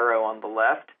black arrow on the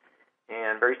left,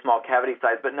 and very small cavity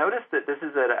size. But notice that this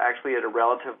is actually at a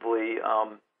relatively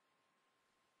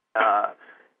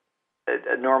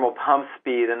a normal pump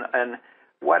speed. And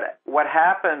what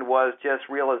happened was just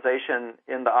realization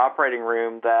in the operating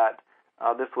room that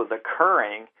this was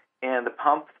occurring, and the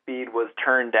pump speed was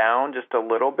turned down just a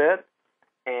little bit.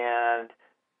 And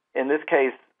in this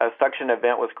case, a suction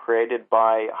event was created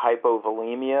by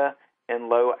hypovolemia and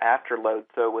low afterload.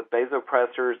 So with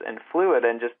vasopressors and fluid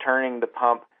and just turning the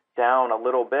pump down a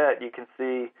little bit, you can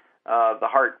see the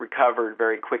heart recovered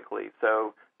very quickly.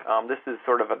 So this is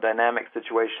sort of a dynamic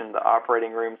situation in the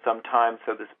operating room sometimes,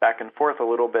 so this back and forth a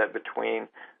little bit between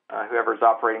whoever's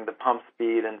operating the pump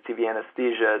speed and CV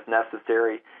anesthesia is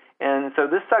necessary. And so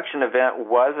this suction event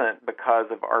wasn't because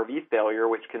of RV failure,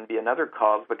 which can be another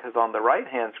cause, because on the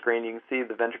right-hand screen you can see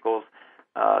the ventricles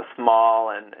small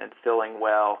and filling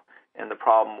well, and the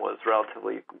problem was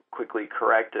relatively quickly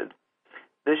corrected.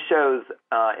 This shows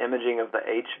imaging of the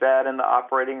HVAD in the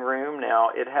operating room. Now,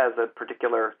 it has a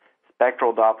particular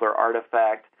spectral Doppler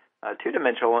artifact.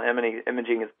 Two-dimensional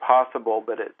imaging is possible,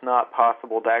 but it's not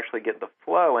possible to actually get the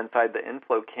flow inside the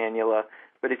inflow cannula.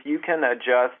 But if you can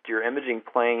adjust your imaging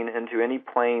plane into any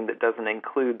plane that doesn't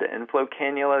include the inflow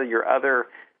cannula, your other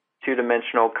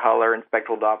two-dimensional color and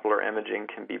spectral Doppler imaging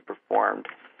can be performed.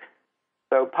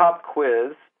 So, pop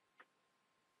quiz.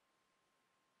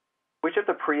 Which of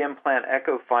the pre-implant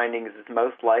echo findings is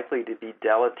most likely to be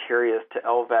deleterious to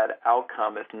LVAD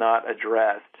outcome if not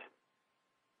addressed?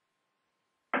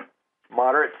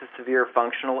 Moderate to severe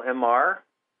functional MR,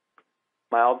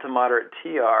 mild to moderate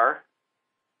TR,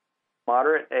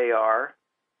 moderate AR,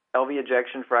 LV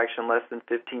ejection fraction less than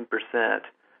 15%,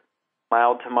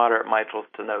 mild to moderate mitral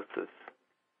stenosis.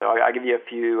 So I'll give you a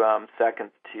few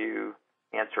seconds to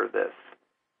answer this.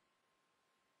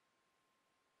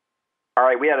 All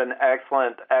right, we had an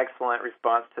excellent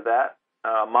response to that.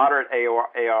 Moderate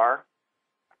AR.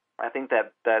 I think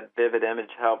that vivid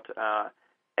image helped.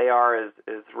 AR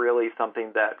is really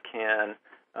something that can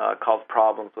cause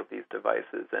problems with these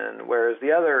devices, and whereas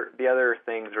the other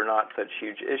things are not such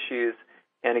huge issues.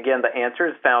 And again, the answer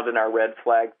is found in our red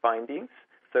flag findings.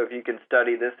 So if you can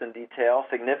study this in detail,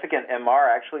 significant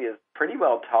MR actually is pretty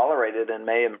well tolerated and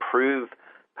may improve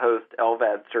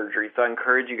post-LVAD surgery. So I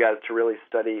encourage you guys to really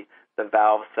study the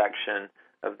valve section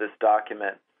of this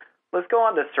document. Let's go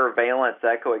on to surveillance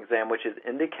echo exam, which is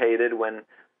indicated when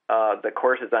the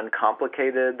course is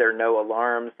uncomplicated, there are no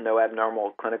alarms, no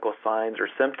abnormal clinical signs or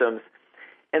symptoms.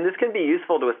 And this can be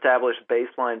useful to establish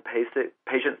baseline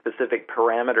patient-specific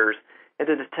parameters and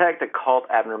to detect occult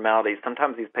abnormalities.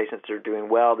 Sometimes these patients are doing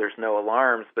well, there's no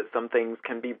alarms, but some things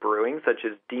can be brewing, such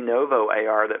as de novo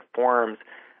AR that forms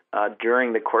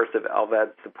during the course of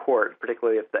LVAD support,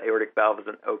 particularly if the aortic valve is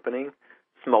an opening,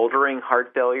 smoldering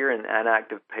heart failure in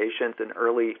inactive patients, and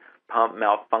early pump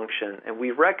malfunction. And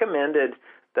we've recommended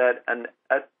that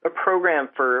a program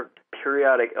for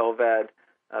periodic LVAD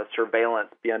surveillance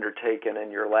be undertaken in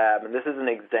your lab. And this is an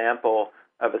example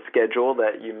of a schedule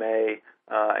that you may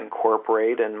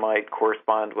incorporate and might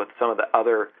correspond with some of the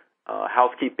other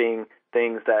housekeeping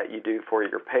things that you do for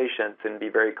your patients and be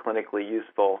very clinically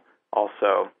useful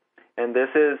also. And this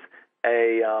is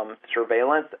a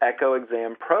surveillance echo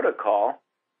exam protocol.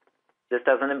 This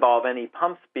doesn't involve any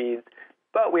pump speeds,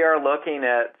 but we are looking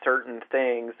at certain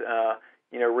things,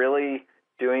 really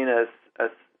doing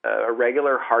a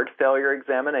regular heart failure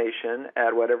examination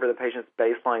at whatever the patient's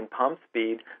baseline pump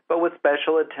speed, but with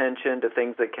special attention to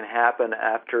things that can happen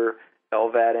after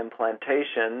LVAD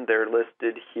implantation. They're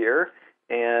listed here.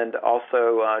 And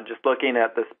also just looking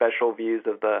at the special views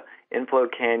of the inflow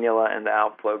cannula and the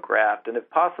outflow graft, and if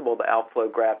possible, the outflow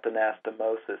graft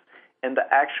anastomosis. And the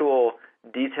actual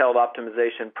detailed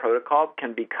optimization protocol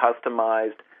can be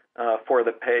customized for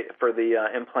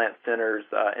the implant center's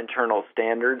internal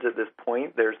standards at this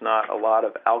point. There's not a lot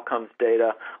of outcomes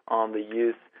data on the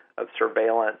use of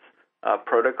surveillance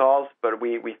protocols, but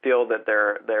we feel that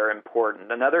they're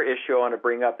important. Another issue I want to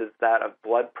bring up is that of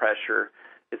blood pressure.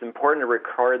 It's important to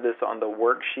record this on the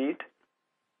worksheet.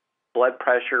 Blood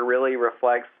pressure really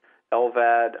reflects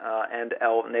LVAD and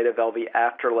native LV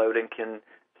afterload and can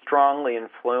strongly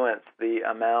influence the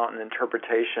amount and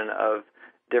interpretation of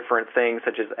different things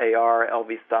such as AR,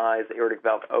 LV size, aortic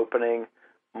valve opening,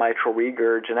 mitral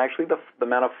regurg, and actually the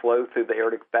amount of flow through the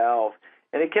aortic valve.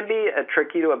 And it can be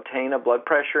tricky to obtain a blood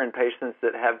pressure in patients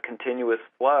that have continuous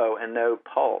flow and no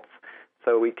pulse.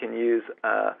 So we can use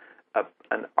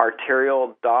an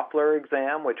arterial Doppler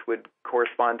exam, which would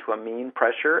correspond to a mean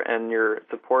pressure, and your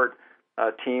support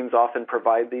teams often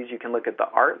provide these. You can look at the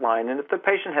ART line, and if the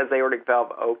patient has aortic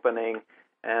valve opening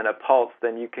and a pulse,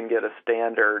 then you can get a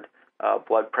standard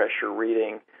blood pressure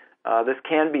reading. This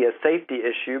can be a safety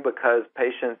issue because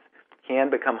patients can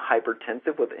become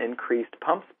hypertensive with increased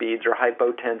pump speeds or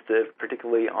hypotensive,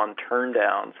 particularly on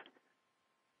turndowns.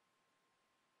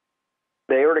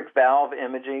 The aortic valve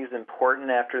imaging is important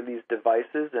after these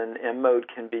devices, and M-mode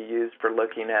can be used for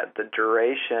looking at the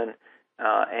duration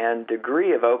and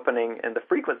degree of opening and the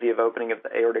frequency of opening of the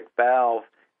aortic valve,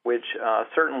 which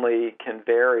certainly can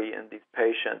vary in these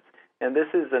patients. And this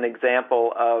is an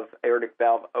example of aortic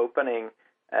valve opening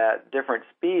at different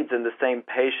speeds in the same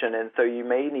patient, and so you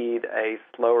may need a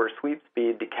slower sweep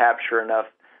speed to capture enough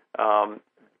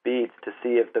beats to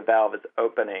see if the valve is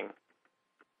opening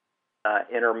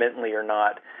intermittently or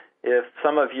not. If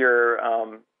some of your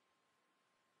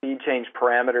speed change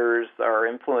parameters are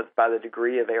influenced by the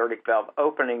degree of aortic valve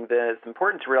opening, then it's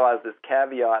important to realize this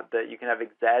caveat that you can have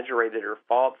exaggerated or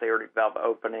false aortic valve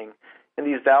opening. In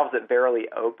these valves that barely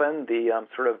open, the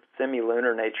sort of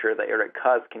semilunar nature of the aortic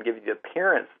cuts can give you the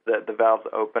appearance that the valve's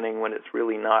opening when it's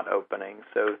really not opening.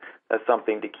 So that's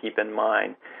something to keep in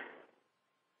mind.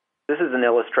 This is an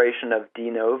illustration of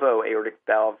de novo aortic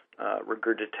valve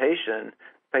regurgitation.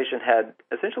 The patient had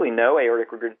essentially no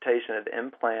aortic regurgitation at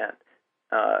implant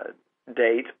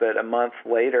date, but a month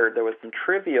later there was some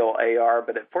trivial AR,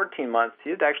 but at 14 months he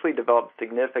had actually developed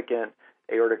significant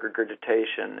aortic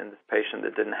regurgitation in this patient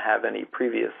that didn't have any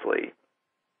previously.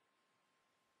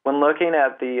 When looking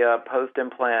at the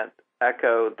post-implant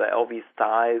echo, the LV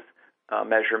size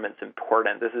measurement's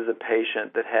important. This is a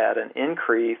patient that had an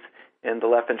increase in the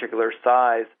left ventricular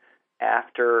size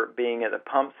after being at a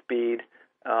pump speed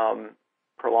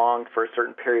prolonged for a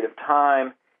certain period of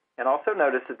time, and also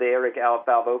notice that the aortic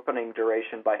valve opening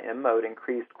duration by M-mode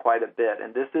increased quite a bit.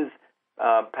 And this is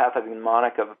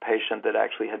pathognomonic of a patient that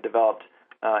actually had developed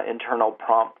internal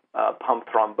pump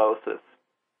thrombosis.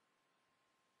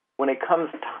 When it comes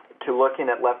to looking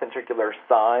at left ventricular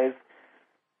size,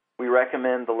 we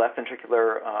recommend the left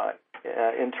ventricular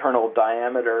internal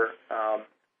diameter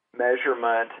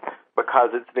measurement because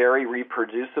it's very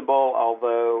reproducible,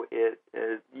 although it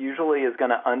usually is going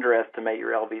to underestimate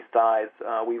your LV size.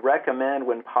 We recommend,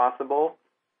 when possible,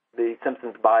 the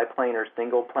Simpson's biplane or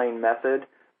single plane method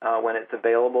when it's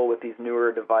available with these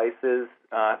newer devices.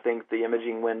 I think the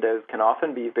imaging windows can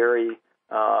often be very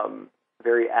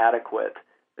adequate,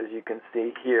 as you can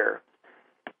see here.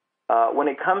 When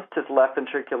it comes to left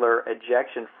ventricular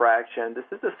ejection fraction, this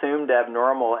is assumed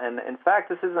abnormal, and in fact,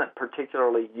 this isn't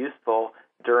particularly useful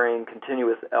during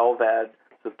continuous LVAD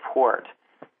support.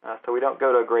 So we don't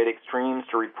go to great extremes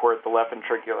to report the left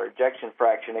ventricular ejection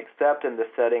fraction, except in the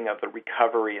setting of the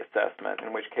recovery assessment,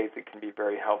 in which case it can be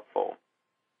very helpful.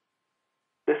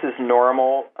 This is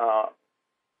normal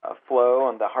flow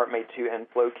on the HeartMate 2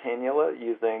 inflow cannula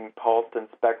using pulsed and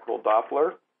spectral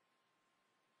Doppler.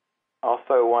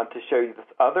 Also want to show you this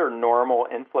other normal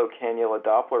inflow cannula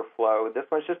Doppler flow. This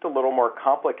one's just a little more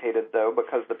complicated, though,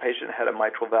 because the patient had a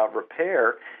mitral valve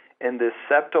repair, and this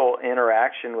septal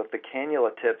interaction with the cannula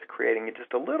tips creating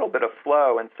just a little bit of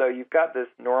flow. And so you've got this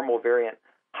normal variant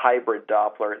hybrid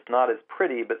Doppler. It's not as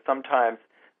pretty, but sometimes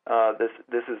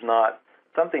this is not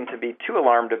something to be too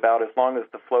alarmed about as long as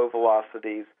the flow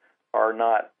velocities are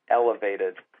not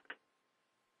elevated.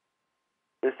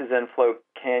 This is inflow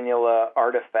cannula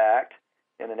artifact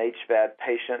in an HVAD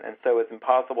patient, and so it's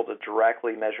impossible to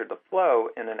directly measure the flow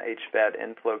in an HVAD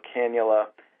inflow cannula.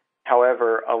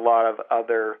 However, a lot of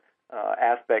other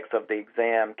aspects of the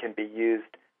exam can be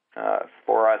used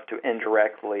for us to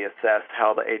indirectly assess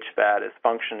how the HVAD is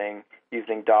functioning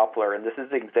using Doppler. And this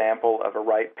is an example of a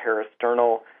right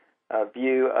parasternal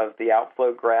view of the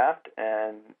outflow graft,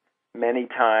 and many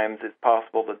times it's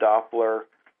possible to Doppler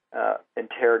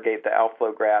interrogate the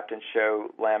outflow graft and show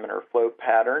laminar flow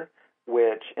pattern,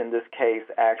 which in this case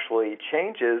actually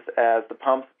changes as the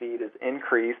pump speed is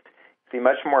increased. You see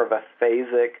much more of a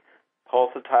phasic,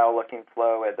 pulsatile-looking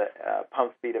flow at the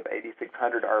pump speed of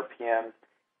 8,600 RPMs.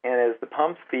 And as the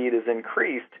pump speed is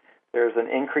increased, there's an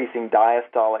increasing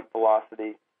diastolic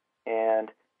velocity and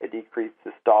a decreased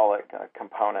systolic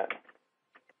component,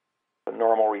 a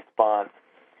normal response.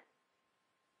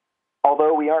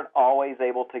 Although we aren't always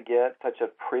able to get such a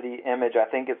pretty image, I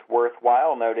think it's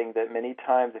worthwhile noting that many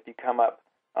times if you come up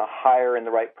higher in the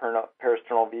right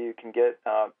parasternal view, you can get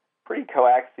pretty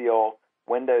coaxial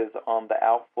windows on the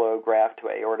outflow graft to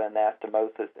aorta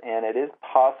anastomosis, and it is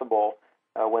possible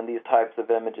when these types of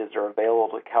images are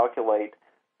available to calculate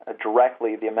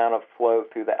directly the amount of flow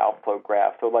through the outflow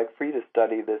graft. So I'd like for you to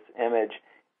study this image,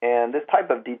 and this type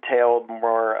of detailed,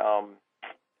 more,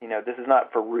 this is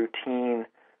not for routine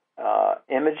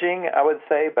imaging, I would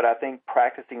say, but I think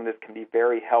practicing this can be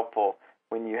very helpful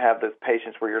when you have those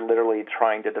patients where you're literally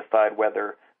trying to decide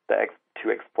whether to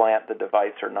explant the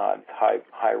device or not. It's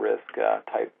high-risk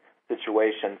type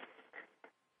situations.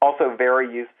 Also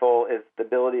very useful is the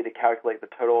ability to calculate the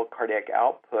total cardiac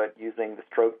output using the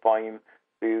stroke volume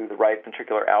through the right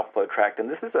ventricular outflow tract. And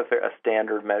this is a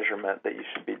standard measurement that you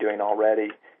should be doing already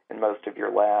in most of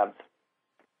your labs.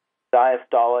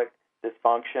 Diastolic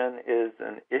dysfunction is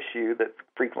an issue that's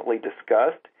frequently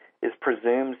discussed, is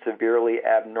presumed severely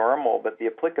abnormal, but the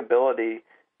applicability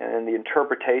and the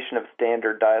interpretation of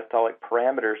standard diastolic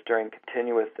parameters during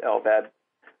continuous LVAD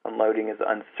unloading is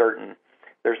uncertain.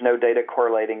 There's no data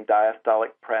correlating diastolic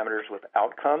parameters with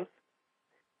outcomes.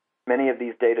 Many of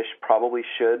these data probably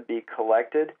should be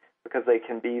collected because they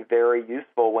can be very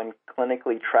useful when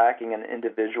clinically tracking an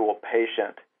individual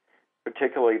patient,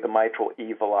 particularly the mitral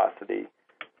E velocity.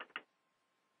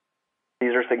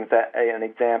 These are an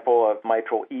example of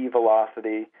mitral E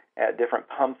velocity at different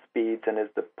pump speeds, and as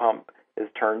the pump is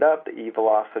turned up, the E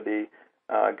velocity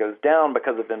goes down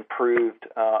because of improved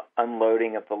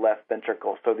unloading of the left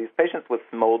ventricle. So these patients with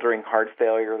smoldering heart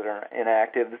failure that are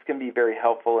inactive, this can be very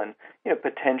helpful in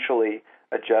potentially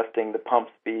adjusting the pump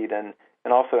speed, and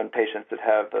also in patients that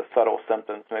have subtle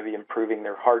symptoms, maybe improving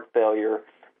their heart failure,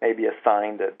 maybe a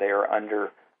sign that they are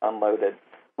unloaded.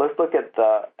 Let's look at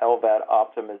the LVAD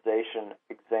optimization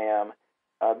exam.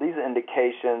 These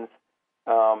indications,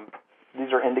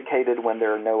 these are indicated when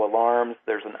there are no alarms,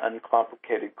 there's an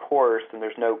uncomplicated course, and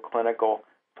there's no clinical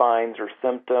signs or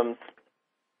symptoms.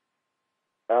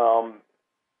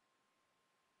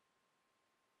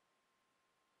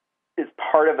 Is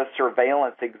part of a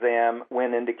surveillance exam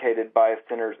when indicated by a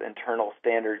center's internal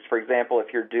standards. For example,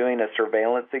 if you're doing a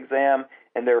surveillance exam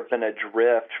and there have been a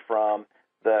drift from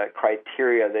the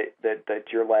criteria that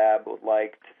your lab would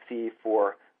like to see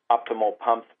for optimal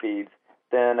pump speeds,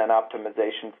 then an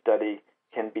optimization study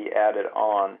can be added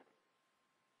on.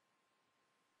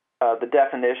 The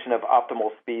definition of optimal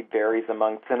speed varies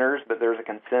among centers, but there's a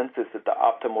consensus that the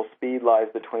optimal speed lies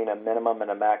between a minimum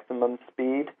and a maximum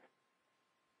speed.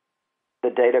 The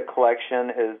data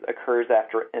collection occurs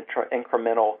after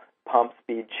incremental pump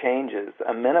speed changes.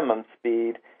 A minimum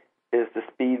speed is the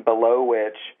speed below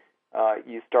which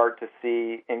you start to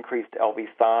see increased LV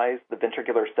size. The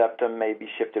ventricular septum may be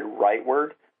shifted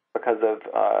rightward because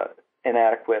of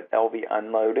inadequate LV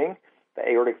unloading. the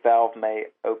aortic valve may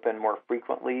open more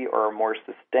frequently or more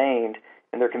sustained,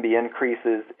 and there can be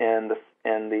increases in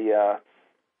the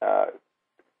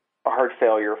heart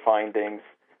failure findings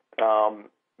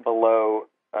below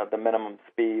the minimum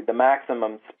speed. The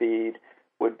maximum speed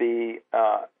would be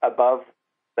above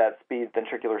that speed.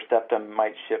 Ventricular septum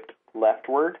might shift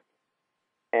leftward,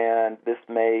 and this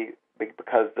may be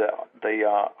because the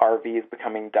RV is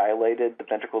becoming dilated, the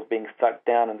ventricles being sucked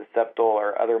down, and the septal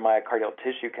or other myocardial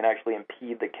tissue can actually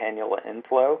impede the cannula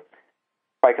inflow.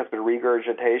 Tricuspid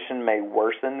regurgitation may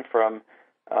worsen from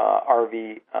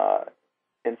RV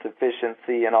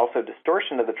insufficiency, and also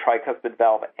distortion of the tricuspid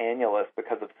valve annulus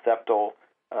because of septal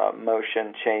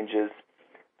motion changes.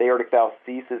 The aortic valve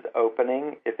ceases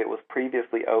opening. If it was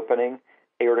previously opening,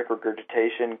 aortic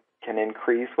regurgitation can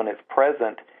increase when it's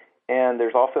present, and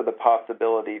there's also the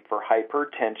possibility for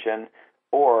hypertension,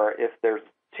 or if there's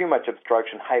too much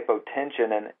obstruction,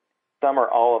 hypotension, and some or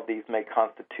all of these may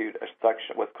constitute a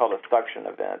suction, what's called a suction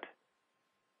event.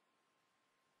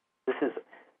 This is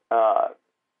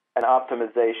an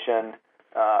optimization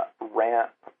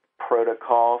ramp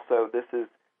protocol. So this is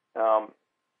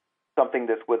something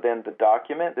that's within the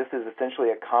document. This is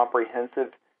essentially a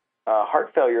comprehensive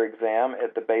heart failure exam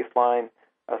at the baseline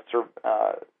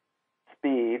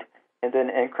speed, and then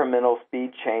incremental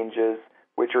speed changes,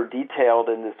 which are detailed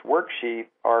in this worksheet,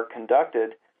 are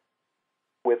conducted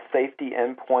with safety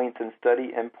endpoints and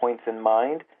study endpoints in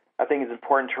mind. I think it's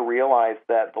important to realize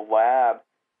that the lab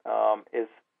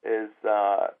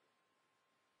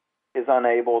is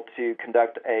unable to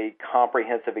conduct a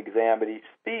comprehensive exam at each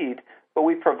speed, but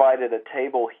we provided a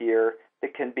table here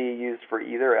that can be used for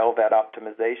either LVAD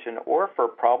optimization or for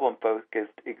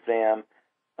problem-focused exam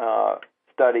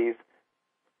studies,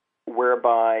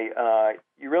 whereby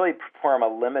you really perform a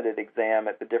limited exam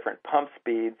at the different pump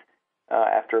speeds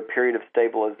after a period of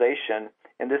stabilization,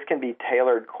 and this can be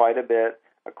tailored quite a bit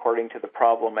according to the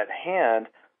problem at hand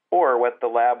or what the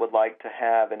lab would like to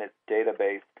have in its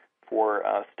database for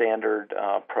standard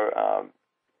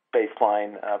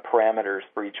baseline parameters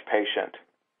for each patient.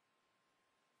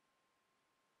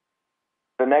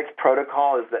 The next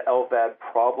protocol is the LVAD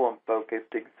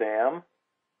problem-focused exam.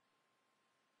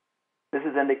 This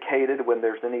is indicated when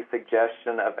there's any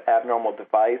suggestion of abnormal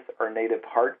device or native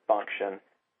heart function,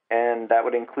 and that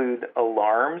would include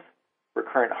alarms,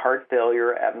 recurrent heart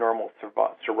failure, abnormal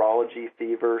serology,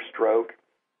 fever, stroke.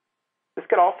 This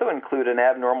could also include an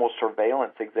abnormal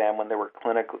surveillance exam when there were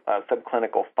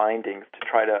subclinical findings to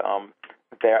try to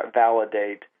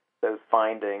validate those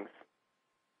findings.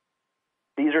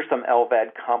 These are some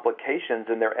LVAD complications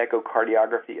in their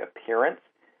echocardiography appearance,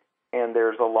 and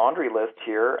there's a laundry list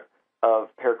here of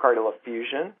pericardial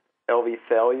effusion, LV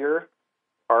failure,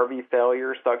 RV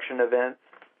failure, suction events,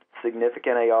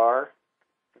 significant AR,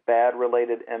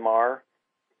 VAD-related MR,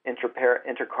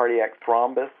 intercardiac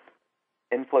thrombus,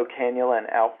 inflow cannula and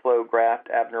outflow graft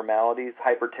abnormalities,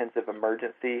 hypertensive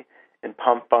emergency, and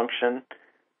pump function,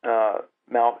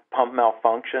 pump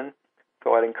malfunction.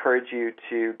 So I'd encourage you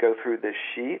to go through this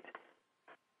sheet.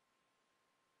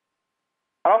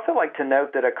 I'd also like to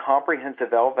note that a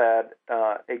comprehensive LVAD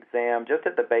exam just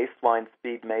at the baseline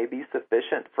speed may be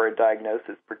sufficient for a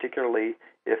diagnosis, particularly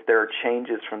if there are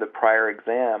changes from the prior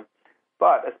exam,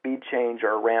 but a speed change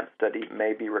or a ramp study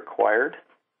may be required.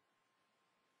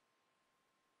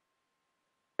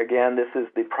 Again, this is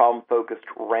the problem-focused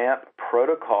ramp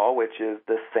protocol, which is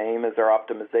the same as our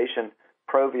optimization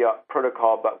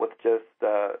protocol, but with just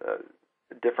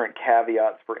different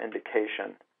caveats for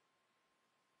indication.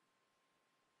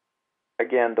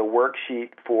 Again, the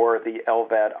worksheet for the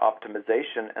LVAD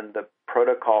optimization and the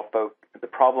the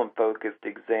problem-focused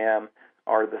exam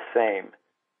are the same.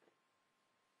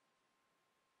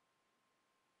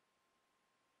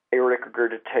 Aortic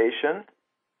regurgitation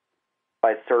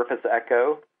by surface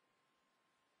echo.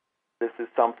 This is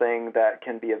something that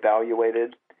can be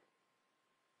evaluated.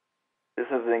 This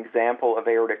is an example of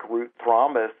aortic root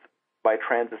thrombus by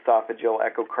transesophageal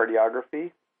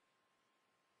echocardiography.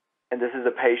 And this is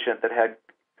a patient that had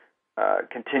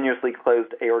continuously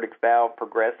closed aortic valve,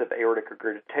 progressive aortic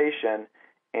regurgitation,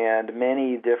 and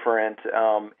many different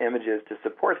images to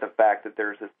support the fact that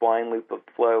there's this blind loop of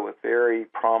flow with very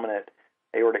prominent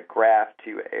aortic graft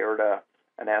to aorta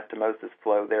anastomosis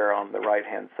flow there on the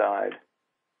right-hand side.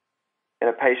 In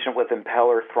a patient with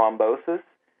impeller thrombosis,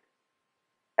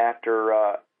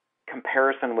 after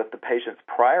comparison with the patient's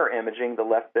prior imaging, the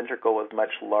left ventricle was much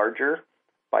larger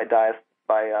by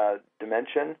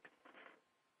dimension.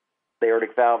 The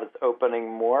aortic valve is opening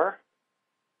more,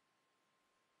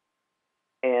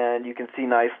 and you can see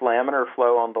nice laminar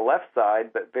flow on the left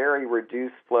side, but very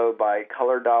reduced flow by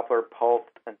color Doppler,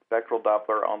 pulsed and spectral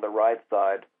Doppler on the right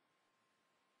side.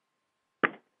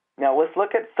 Now let's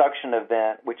look at suction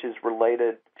event, which is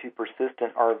related to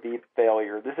persistent RV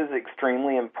failure. This is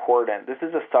extremely important. This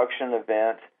is a suction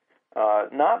event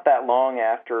not that long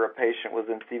after a patient was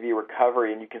in CV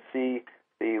recovery, and you can see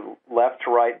the left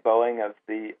to right bowing of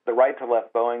the right to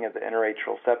left bowing of the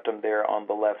interatrial septum there on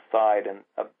the left side, and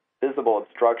a visible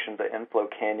obstruction of the inflow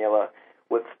cannula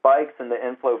with spikes in the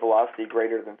inflow velocity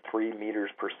greater than 3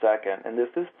 meters per second. And this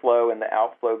is flow in the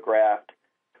outflow graft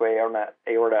to aorta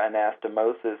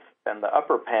anastomosis and the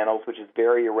upper panels, which is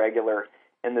very irregular,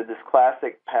 in the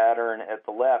dysclassic pattern at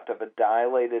the left of a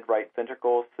dilated right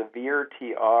ventricle, severe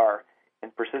TR,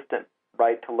 and persistent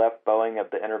right to left bowing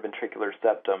of the interventricular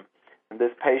septum. And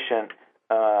this patient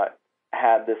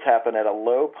had this happen at a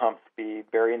low pump speed,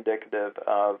 very indicative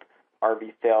of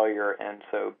RV failure, and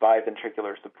so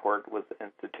biventricular support was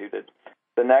instituted.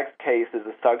 The next case is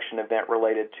a suction event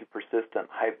related to persistent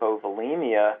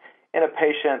hypovolemia in a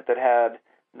patient that had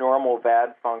normal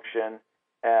VAD function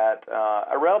at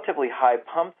a relatively high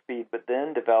pump speed, but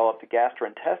then developed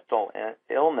gastrointestinal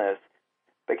illness,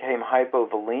 became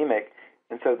hypovolemic,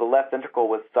 and so the left ventricle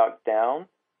was sucked down.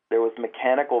 There was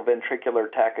mechanical ventricular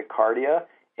tachycardia,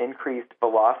 increased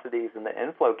velocities in the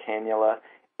inflow cannula,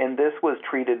 and this was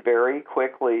treated very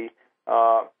quickly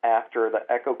after the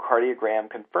echocardiogram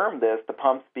confirmed this. The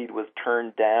pump speed was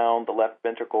turned down, the left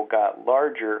ventricle got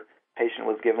larger, patient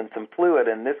was given some fluid.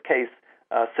 In this case,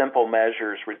 simple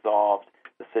measures resolved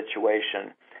the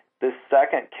situation. This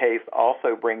second case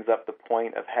also brings up the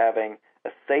point of having a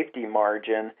safety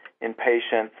margin in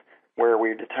patients where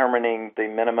we're determining the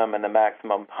minimum and the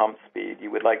maximum pump speed. You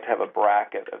would like to have a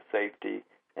bracket of safety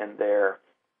in there.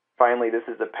 Finally, this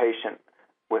is a patient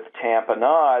with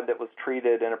tamponade that was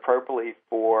treated inappropriately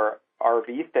for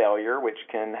RV failure, which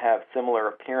can have similar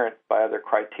appearance by other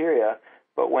criteria,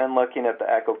 but when looking at the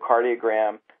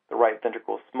echocardiogram, the right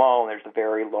ventricle is small and there's a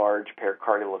very large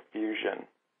pericardial effusion.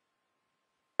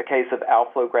 A case of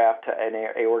outflow graft to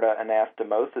aorta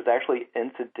anastomosis actually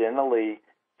incidentally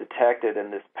detected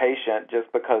in this patient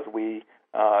just because we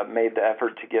made the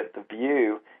effort to get the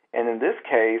view. And in this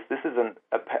case, this is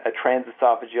a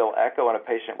transesophageal echo in a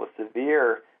patient with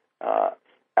severe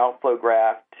outflow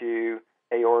graft to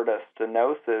aorta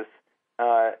stenosis.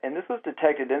 And this was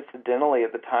detected incidentally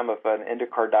at the time of an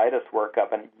endocarditis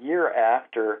workup, a year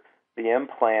after the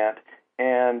implant.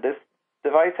 And this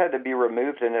device had to be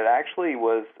removed, and it actually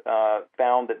was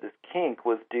found that this kink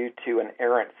was due to an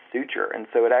errant suture. And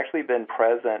so it actually been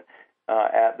present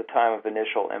at the time of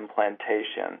initial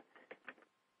implantation.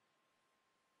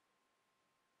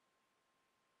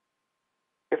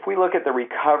 If we look at the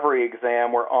recovery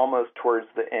exam, we're almost towards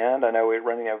the end. I know we're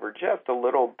running over just a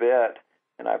little bit,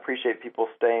 and I appreciate people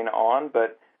staying on,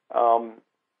 but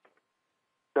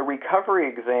the recovery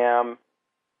exam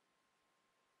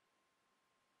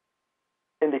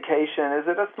indication is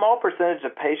that a small percentage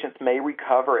of patients may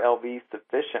recover LV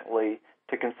sufficiently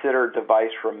to consider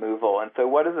device removal. And so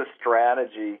what is a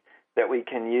strategy that we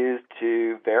can use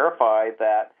to verify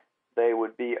that they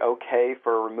would be okay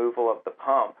for removal of the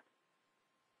pump?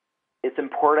 It's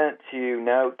important to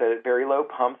note that at very low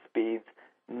pump speeds,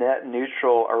 net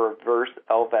neutral or reverse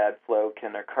LVAD flow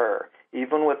can occur.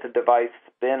 Even with the device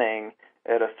spinning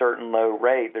at a certain low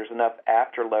rate, there's enough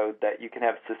afterload that you can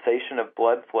have cessation of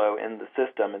blood flow in the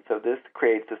system, and so this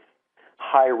creates this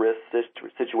high-risk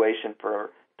situation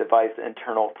for device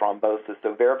internal thrombosis.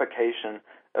 So verification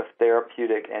of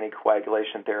therapeutic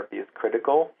anticoagulation therapy is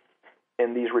critical.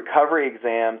 In these recovery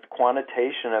exams,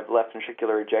 quantitation of left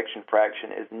ventricular ejection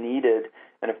fraction is needed,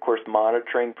 and of course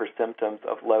monitoring for symptoms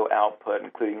of low output,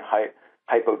 including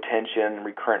hypotension,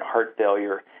 recurrent heart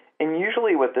failure. And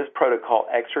usually with this protocol,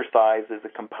 exercise is a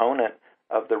component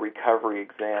of the recovery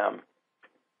exam.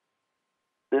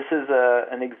 This is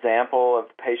an example of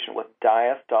a patient with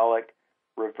diastolic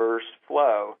reverse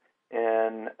flow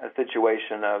in a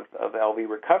situation of LV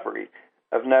recovery.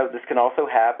 Of note, this can also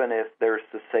happen if there's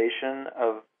cessation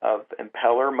of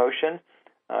impeller motion.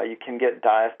 You can get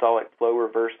diastolic flow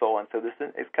reversal, and so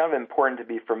it's kind of important to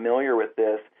be familiar with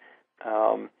this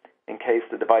in case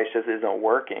the device just isn't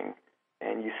working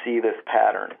and you see this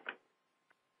pattern.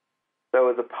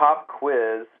 So as a pop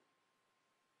quiz,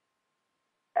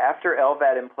 after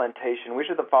LVAD implantation, which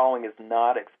of the following is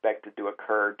not expected to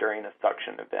occur during a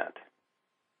suction event?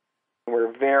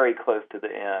 We're very close to the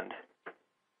end.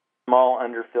 Small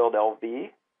underfilled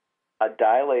LV, a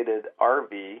dilated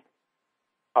RV,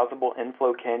 possible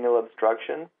inflow cannula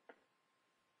obstruction,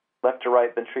 left to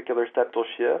right ventricular septal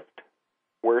shift,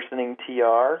 worsening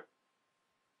TR,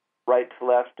 right to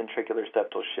left ventricular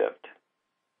septal shift.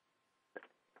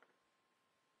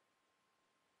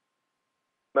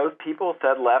 most people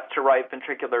said left to right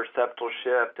ventricular septal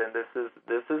shift, and this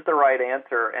is the right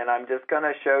answer. And I'm just going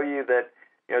to show you that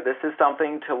this is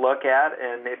something to look at.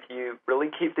 And if you really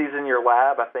keep these in your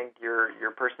lab, I think your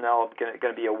personnel is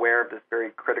going to be aware of this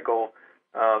very critical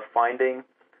finding,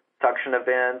 suction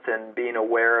events, and being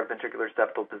aware of ventricular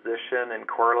septal position and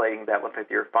correlating that with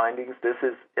your findings. This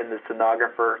is in the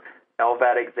sonographer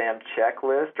LVAD exam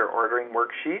checklist or ordering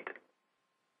worksheet.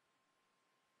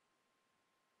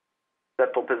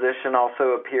 Septal position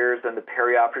also appears in the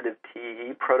perioperative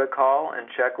TE protocol and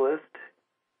checklist.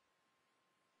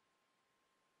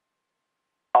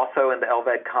 Also in the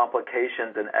LVAD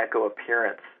complications and echo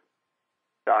appearance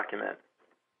document.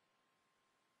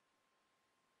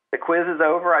 The quiz is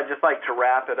over. I'd just like to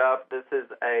wrap it up. This is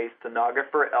a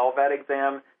sonographer LVAD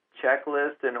exam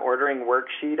checklist and ordering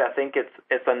worksheet. I think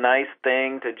it's a nice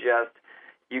thing to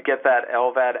you get that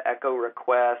LVAD echo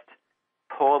request,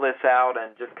 pull this out,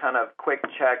 and just kind of quick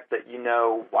check that you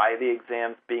know why the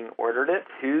exam's being ordered it,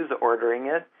 who's ordering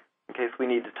it, in case we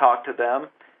need to talk to them,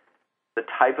 the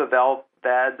type of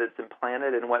LVAD that's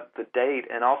implanted and what the date,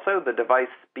 and also the device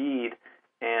speed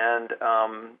and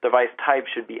device type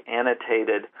should be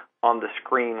annotated on the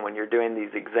screen when you're doing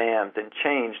these exams and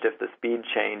changed if the speed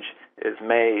change is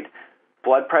made.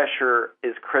 Blood pressure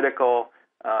is critical.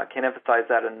 Can't emphasize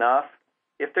that enough.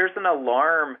 If there's an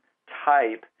alarm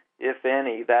type, if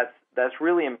any, that's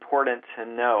really important to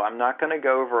know. I'm not going to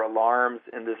go over alarms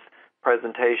in this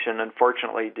presentation,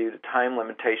 unfortunately, due to time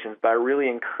limitations, but I really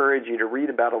encourage you to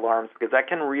read about alarms because that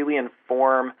can really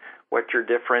inform what your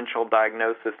differential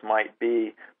diagnosis might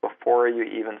be before you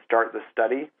even start the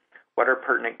study. What are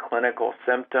pertinent clinical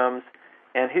symptoms?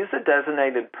 And who's the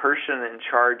designated person in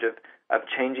charge of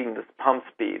changing this pump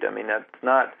speed? I mean, that's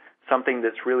not something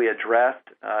that's really addressed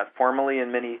formally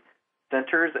in many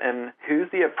centers. And who's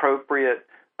the appropriate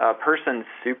person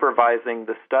supervising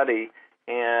the study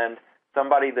and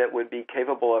somebody that would be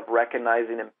capable of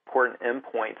recognizing important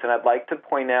endpoints? And I'd like to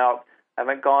point out, I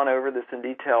haven't gone over this in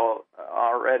detail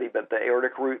already, but the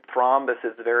aortic root thrombus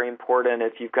is very important.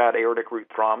 If you've got aortic root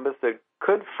thrombus, it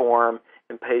could form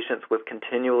in patients with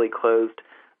continually closed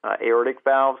aortic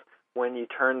valves. When you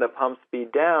turn the pump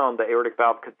speed down, the aortic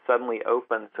valve could suddenly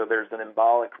open, so there's an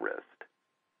embolic risk.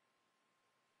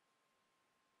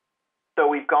 So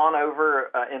we've gone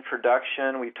over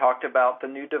introduction. We've talked about the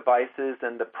new devices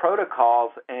and the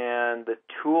protocols and the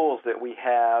tools that we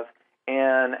have.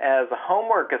 And as a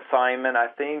homework assignment, I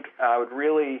think I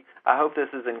hope this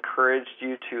has encouraged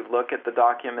you to look at the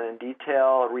document in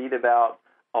detail, read about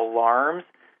alarms.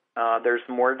 There's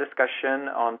more discussion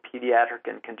on pediatric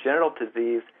and congenital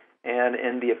disease. And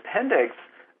in the appendix,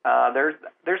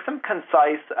 there's some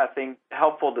concise, I think,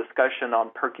 helpful discussion on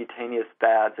percutaneous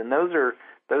VADs. And those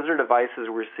are devices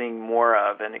we're seeing more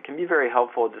of. And it can be very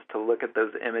helpful just to look at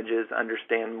those images,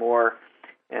 understand more.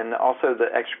 And also the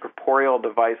extracorporeal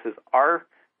devices are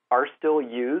still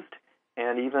used,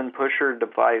 and even pusher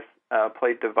device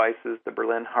plate devices, the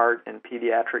Berlin heart and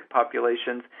pediatric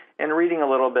populations, and reading a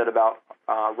little bit about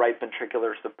right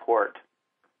ventricular support.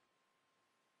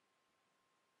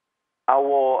 I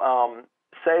will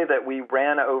say that we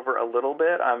ran over a little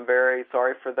bit. I'm very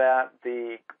sorry for that.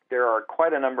 There are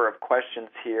quite a number of questions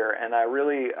here, and I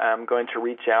really am going to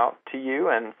reach out to you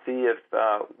and see if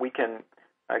we can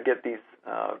get these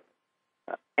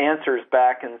answers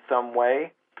back in some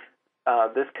way.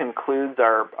 This concludes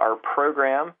our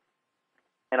program,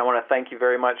 and I want to thank you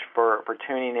very much for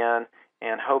tuning in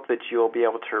and hope that you'll be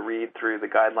able to read through the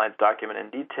guidelines document in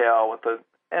detail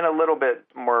in a little bit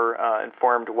more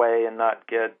informed way and not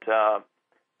get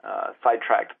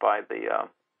sidetracked by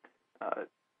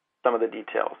some of the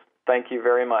details. Thank you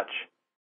very much.